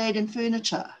marmalade and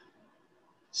furniture.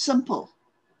 Simple.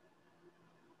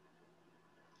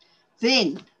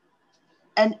 Then,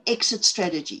 an exit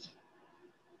strategy.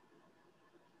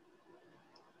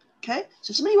 Okay,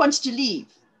 so somebody wants to leave.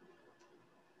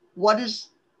 What is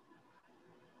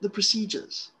the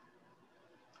procedures?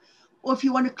 Or if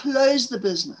you want to close the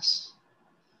business,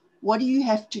 what do you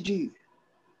have to do?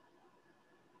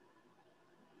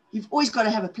 You've always got to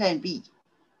have a plan B.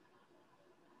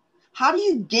 How do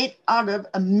you get out of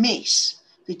a mess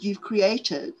that you've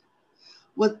created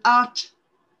without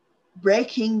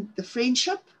breaking the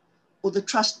friendship or the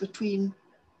trust between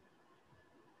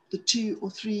the 2 or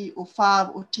 3 or 5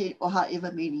 or 10 or however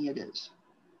many it is?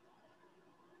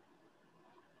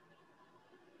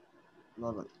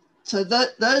 Love it. So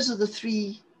those are the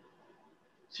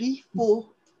 4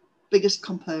 biggest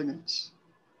components.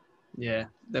 Yeah,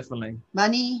 definitely.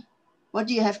 Money, what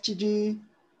do you have to do?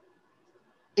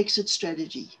 Exit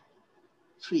strategy,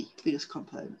 3 biggest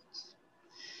components.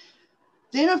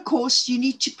 Then, of course, you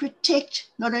need to protect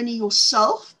not only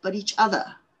yourself, but each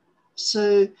other.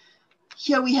 So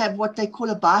here we have what they call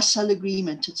a buy-sell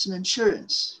agreement. It's an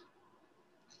insurance.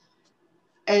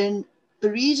 And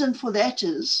the reason for that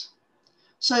is,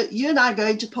 so you and I go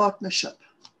into partnership.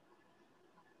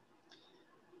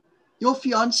 Your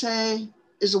fiance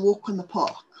is a walk in the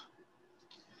park.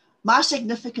 My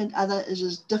significant other is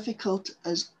as difficult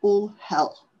as all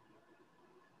hell.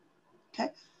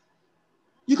 Okay?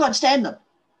 You can't stand them.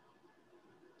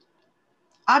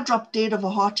 I dropped dead of a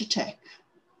heart attack.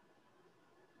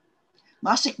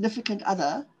 My significant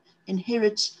other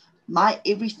inherits my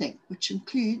everything, which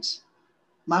includes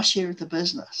my share of the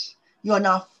business. You are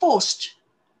now forced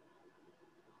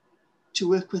to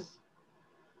work with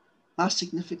my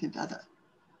significant other.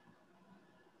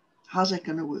 How's that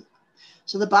going to work?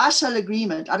 So the buy-sell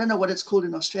agreement, I don't know what it's called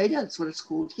in Australia, that's what it's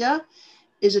called here,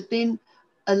 is it then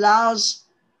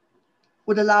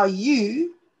would allow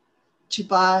you to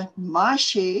buy my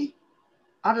share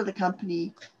out of the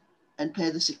company and pay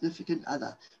the significant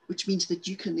other, which means that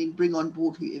you can then bring on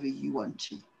board whoever you want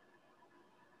to.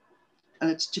 And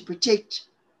it's to protect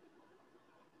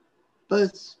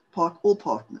all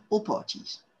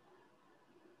parties.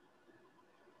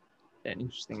 Yeah,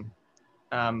 interesting.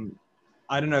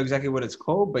 I don't know exactly what it's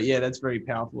called, but yeah, that's very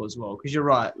powerful as well. Because you're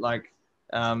right, like,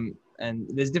 and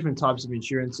there's different types of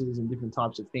insurances and different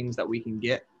types of things that we can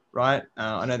get, right?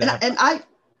 I know that. And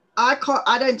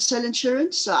I don't sell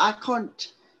insurance, so I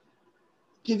can't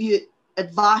give you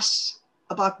advice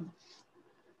about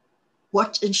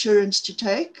what insurance to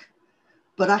take.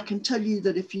 But I can tell you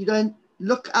that if you don't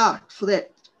look out for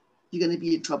that, you're going to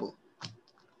be in trouble.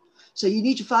 So you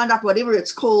need to find out whatever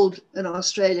it's called in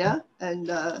Australia and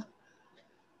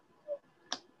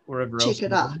wherever check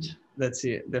it out. That's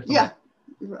it. Definitely. Yeah.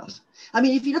 I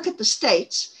mean, if you look at the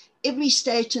states, every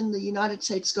state in the United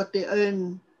States got their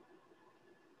own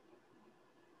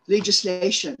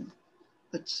legislation.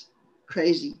 It's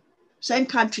crazy. Same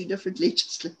country, different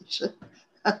legislation.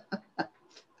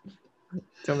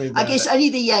 Tell me about I guess it. only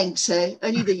the Yanks, eh?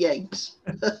 Only the Yanks.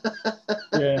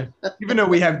 Yeah. Even though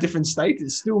we have different states,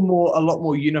 it's still a lot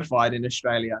more unified in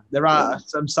Australia. There are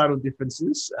some subtle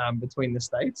differences between the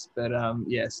states, but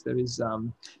yes, there is.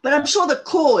 But I'm sure the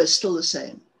core is still the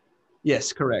same.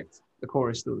 Yes, correct. The core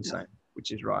is still the same,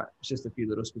 which is right. It's just a few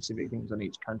little specific things on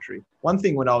each country. One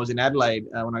thing when I was in Adelaide,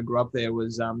 when I grew up there,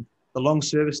 was the long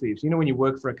service leaves. You know, when you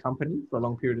work for a company for a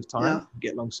long period of time, you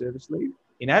get long service leave.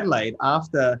 In Adelaide,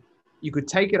 you could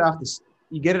take it after,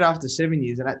 you get it after 7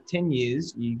 years, and at 10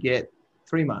 years, you get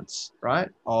 3 months, right,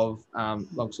 of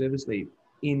long service leave.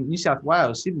 In New South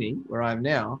Wales, Sydney, where I am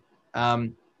now,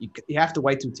 you have to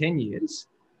wait till 10 years,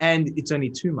 and it's only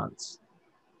 2 months,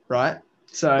 right?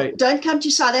 So well, don't come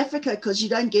to South Africa because you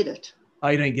don't get it. Oh,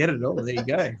 you don't get it at all. There you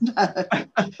go.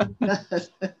 No.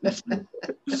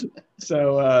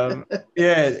 So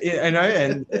yeah, I know,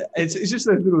 and it's just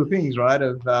those little things, right?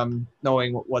 Of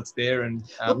knowing what's there, and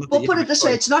we'll put it this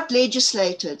way: it's not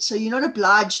legislated, so you're not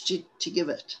obliged to give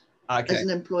it as an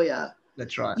employer.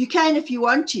 That's right. You can if you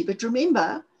want to, but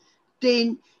remember,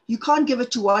 then you can't give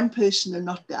it to one person and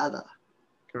not the other.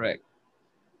 Correct.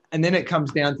 And then it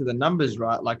comes down to the numbers,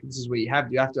 right? Like this is where you have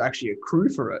to actually accrue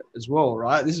for it as well,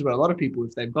 right? This is where a lot of people,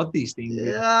 if they've got these things,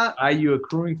 are you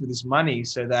accruing for this money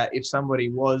so that if somebody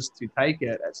was to take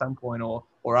it at some point or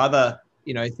other,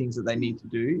 things that they need to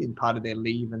do in part of their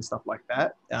leave and stuff like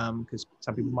that, because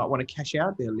some people might want to cash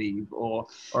out their leave or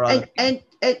other and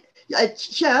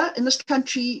here in this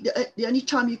country, the only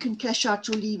time you can cash out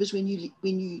your leave is when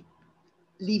you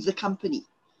leave the company.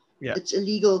 Yeah. It's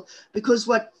illegal because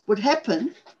what would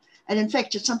happen, and in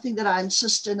fact, it's something that I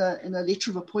insist in a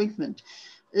letter of appointment,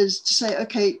 is to say,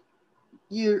 okay,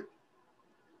 you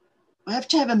have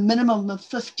to have a minimum of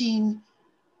 15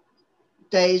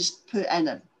 days per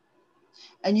annum.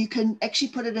 And you can actually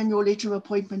put it in your letter of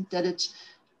appointment that it's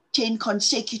 10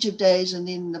 consecutive days and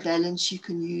then the balance you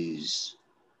can use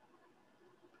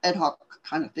ad hoc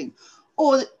kind of thing.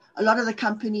 Or a lot of the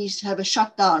companies have a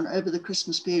shutdown over the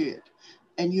Christmas period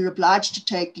and you're obliged to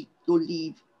take your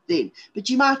leave then. But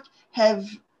you might have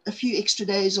a few extra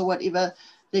days or whatever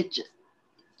that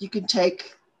you can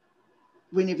take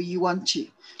whenever you want to.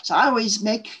 So I always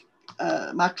make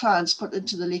my clients put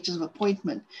into the letters of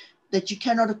appointment that you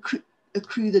cannot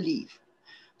accrue the leave.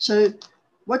 So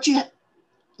what you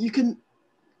can,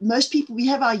 most people, we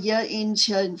have our year ends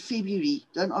here in February.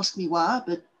 Don't ask me why,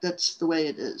 but that's the way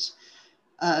it is.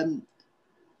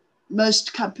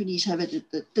 Most companies have it,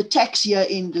 the tax year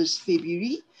end is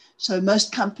February. So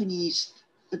most companies,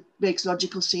 it makes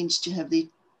logical sense to have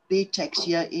their tax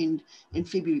year end in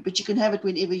February, but you can have it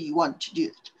whenever you want to do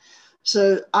it.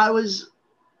 So I was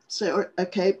say,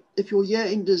 okay, if your year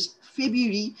end is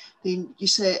February, then you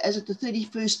say, as at the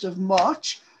 31st of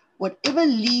March, whatever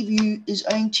leave is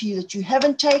owing to you that you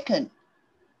haven't taken,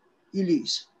 you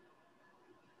lose.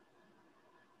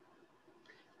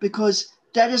 Because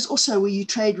that is also where you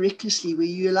trade recklessly, where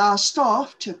you allow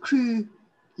staff to accrue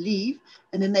leave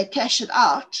and then they cash it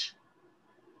out.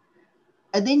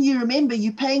 And then you remember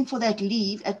you're paying for that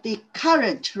leave at their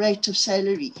current rate of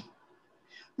salary.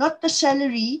 not the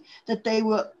salary that they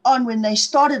were on when they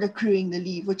started accruing the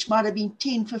leave, which might have been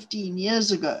 10, 15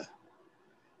 years ago.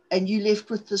 And you left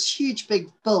with this huge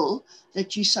big bill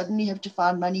that you suddenly have to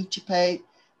find money to pay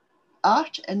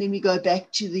out. And then we go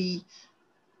back to the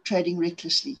trading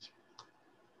recklessly.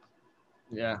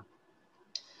 Yeah.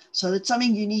 So it's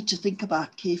something you need to think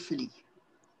about carefully.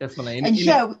 Definitely. And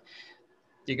here,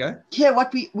 you go. Here,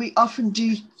 what we often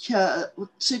do here,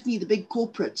 certainly the big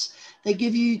corporates, they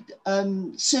give you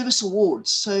service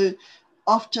awards. So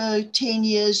after 10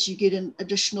 years, you get an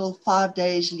additional 5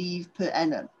 days leave per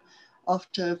annum.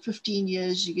 After 15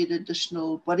 years, you get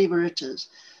additional whatever it is.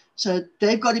 So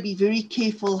they've got to be very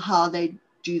careful how they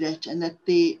do that, and that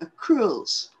their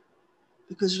accruals,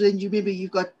 because then you remember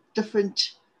you've got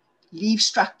different leave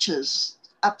structures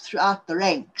up throughout the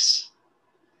ranks.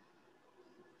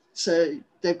 So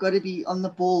they've got to be on the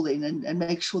ball then and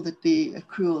make sure that their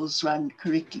accruals run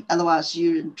correctly. Otherwise,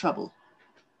 you're in trouble.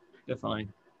 Definitely.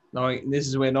 This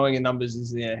is where knowing your numbers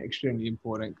is extremely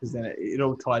important, because then it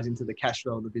all ties into the cash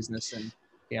flow of the business and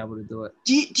being able to do it.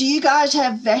 Do you guys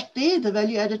have VAT there, the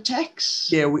value-added tax?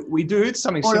 Yeah, we do. It's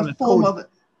something or similar. A form of it.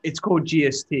 It's called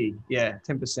GST. Yeah,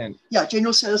 10%. Yeah,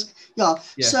 general sales. Yeah.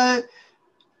 So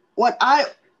what I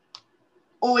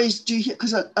always do here,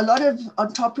 because a lot of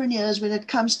entrepreneurs, when it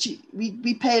comes to,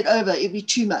 we pay it over every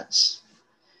 2 months.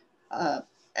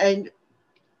 And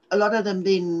a lot of them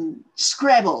then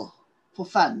scrabble for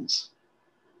funds.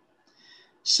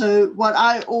 So what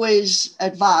I always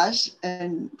advise,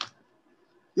 and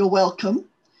you're welcome,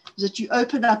 is that you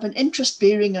open up an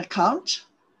interest-bearing account,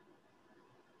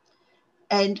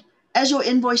 and as your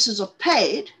invoices are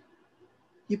paid,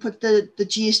 you put the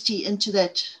GST into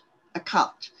that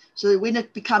account. So that when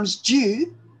it becomes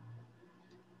due,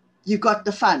 you've got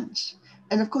the funds.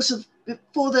 And of course,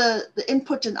 for the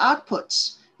input and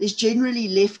outputs, there's generally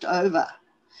left over.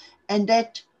 And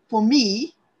that, for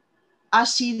me, I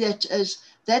see that as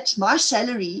that's my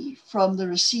salary from the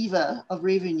receiver of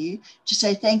revenue to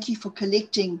say thank you for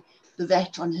collecting the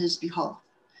VAT on his behalf.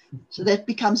 So that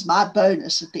becomes my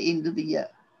bonus at the end of the year.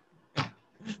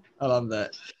 I love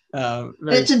that.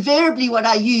 It's invariably what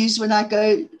I use when I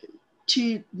go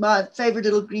to my favorite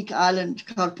little Greek island,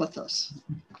 Karpathos.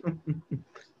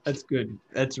 That's good.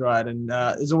 That's right. And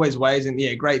there's always ways,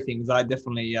 and great things. I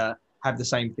definitely have the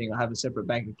same thing. I have a separate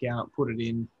bank account, put it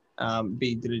in,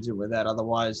 be diligent with that.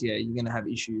 Otherwise, you're going to have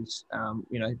issues,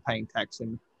 paying tax,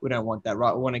 and we don't want that,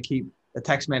 right? We want to keep the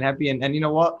tax man happy. And you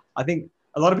know what? I think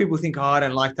a lot of people think, I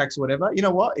don't like tax or whatever. You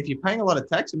know what? If you're paying a lot of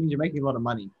tax, it means you're making a lot of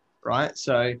money, right?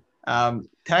 So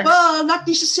tax. Well, not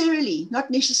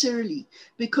necessarily,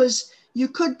 because you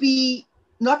could be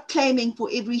not claiming for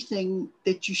everything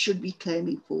that you should be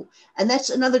claiming for. And that's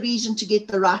another reason to get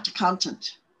the right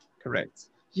accountant. Correct.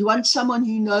 You want someone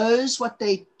who knows what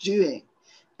they're doing.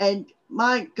 And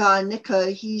my guy,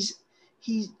 Nikki, he's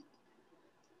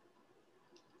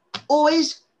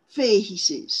always fair, he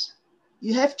says.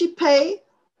 You have to pay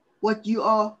what you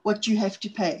have to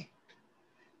pay.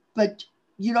 But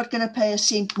you're not going to pay a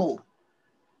cent more.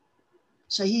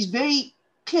 So he's very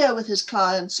clear with his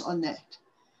clients on that.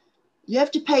 You have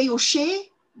to pay your share,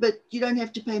 but you don't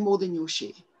have to pay more than your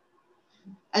share.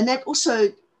 And that also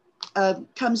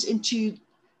comes into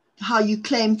how you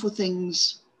claim for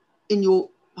things in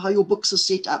how your books are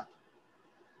set up.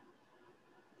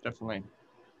 Definitely.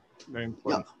 Very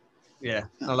important. Yeah,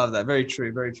 I love that. Very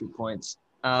true points.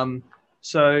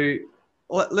 So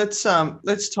let's tie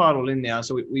it all in now.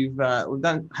 So we've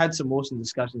had some awesome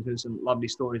discussions and some lovely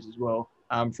stories as well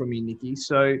from you, Nikki.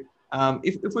 So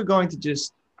if we're going to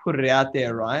just put it out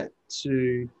there, right,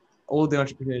 to all the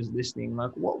entrepreneurs listening, like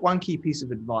what one key piece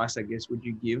of advice, I guess, would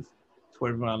you give to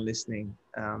everyone listening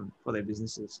for their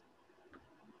businesses?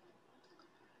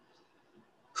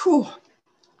 Whew.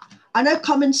 I know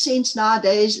common sense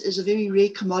nowadays is a very rare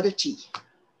commodity,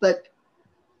 but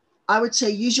I would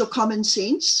say use your common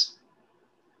sense.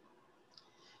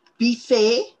 Be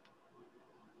fair.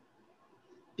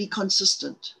 Be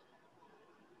consistent.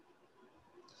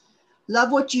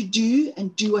 Love what you do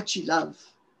and do what you love.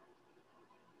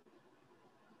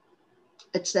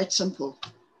 It's that simple.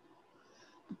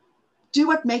 Do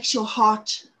what makes your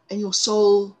heart and your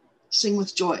soul sing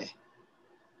with joy.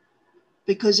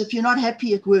 Because if you're not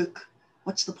happy at work,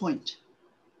 what's the point?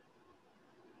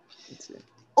 That's it.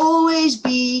 Always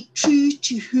be true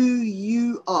to who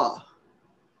you are.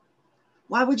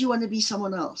 Why would you want to be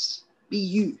someone else? Be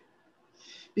you.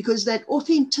 Because that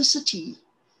authenticity,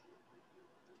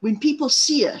 when people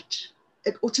see it,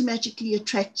 it automatically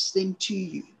attracts them to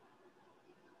you.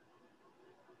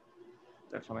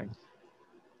 Definitely.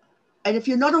 And if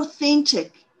you're not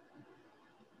authentic,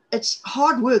 it's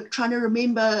hard work trying to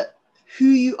remember who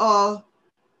you are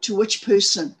to which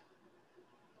person.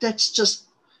 That's just,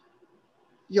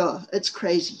 yeah, it's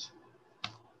crazy.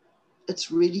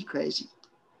 It's really crazy.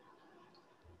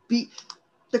 Be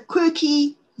the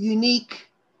quirky, unique,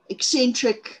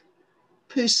 eccentric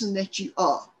person that you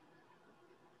are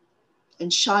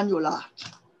and shine your light.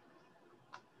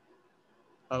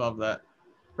 I love that.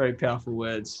 Very powerful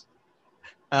words.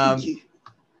 Thank you.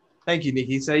 Thank you,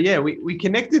 Nikki. So yeah, we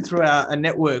connected through our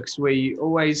networks where you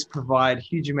always provide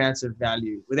huge amounts of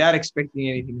value without expecting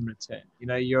anything in return. You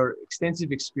know, your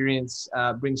extensive experience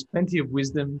brings plenty of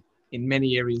wisdom in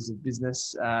many areas of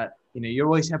business. You know, you're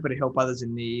always happy to help others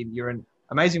in need. You're an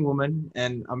amazing woman,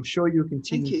 and I'm sure you'll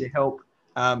continue to help,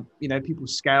 you know, people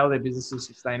scale their businesses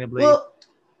sustainably. Well,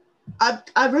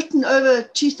 I've written over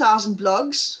 2,000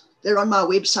 blogs. They're on my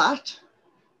website.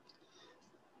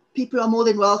 People are more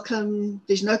than welcome.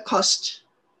 There's no cost.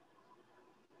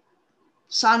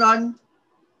 Sign on,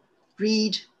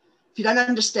 read. If you don't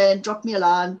understand, drop me a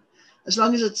line. As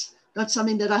long as it's not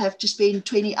something that I have to spend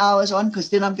 20 hours on, because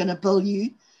then I'm going to bill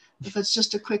you. If it's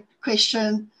just a quick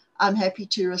question, I'm happy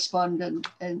to respond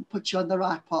and put you on the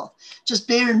right path. Just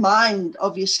bear in mind,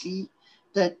 obviously,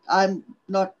 that I'm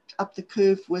not up the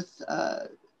curve with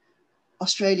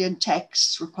Australian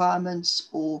tax requirements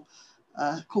or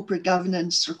corporate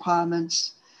governance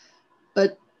requirements,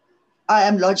 but I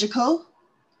am logical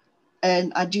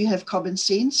and I do have common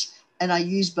sense, and I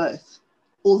use both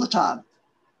all the time.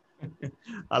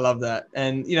 I love that.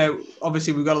 And, you know,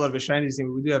 obviously we've got a lot of Australians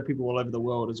and we do have people all over the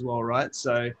world as well, right?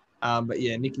 So, but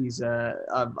yeah, Nikki's,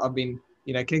 I've been,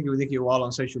 you know, connected with Nikki a while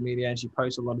on social media, and she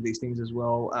posts a lot of these things as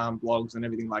well, blogs and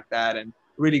everything like that, and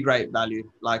really great value,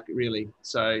 like really.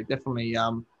 So definitely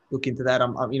look into that.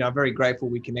 I'm you know, very grateful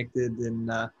we connected, and,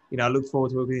 you know, I look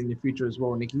forward to working in the future as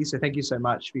well, Nikki. So thank you so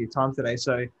much for your time today.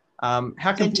 So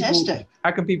how can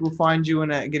people find you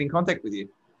and get in contact with you?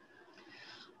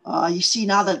 You see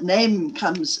now that name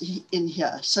comes in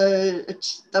here. So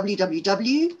it's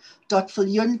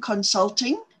www.Viljoen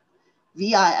Consulting,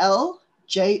 VILJOEN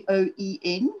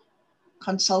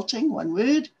Consulting, one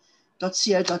word,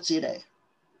 .co.za.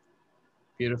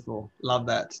 Beautiful. Love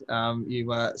that.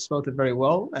 You spelled it very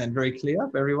well and very clear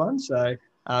for everyone. So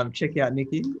check out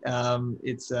Nikki.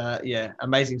 It's, yeah,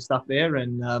 amazing stuff there.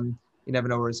 And you never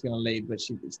know where it's going to lead, but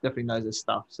she definitely knows her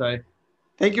stuff. So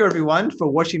thank you, everyone, for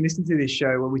watching, listening to this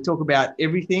show where we talk about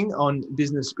everything on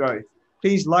business growth.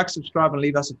 Please like, subscribe, and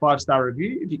leave us a 5-star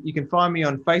review. You can find me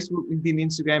on Facebook, LinkedIn,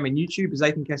 Instagram, and YouTube as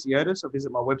Ethan Casiotis, or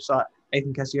visit my website,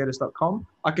 ethancasiotis.com.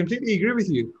 I completely agree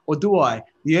with you, or do I?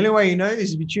 The only way you know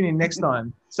is if you tune in next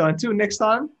time. So until next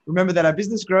time, remember that our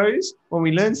business grows when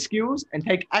we learn skills and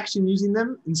take action using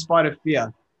them in spite of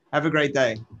fear. Have a great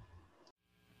day.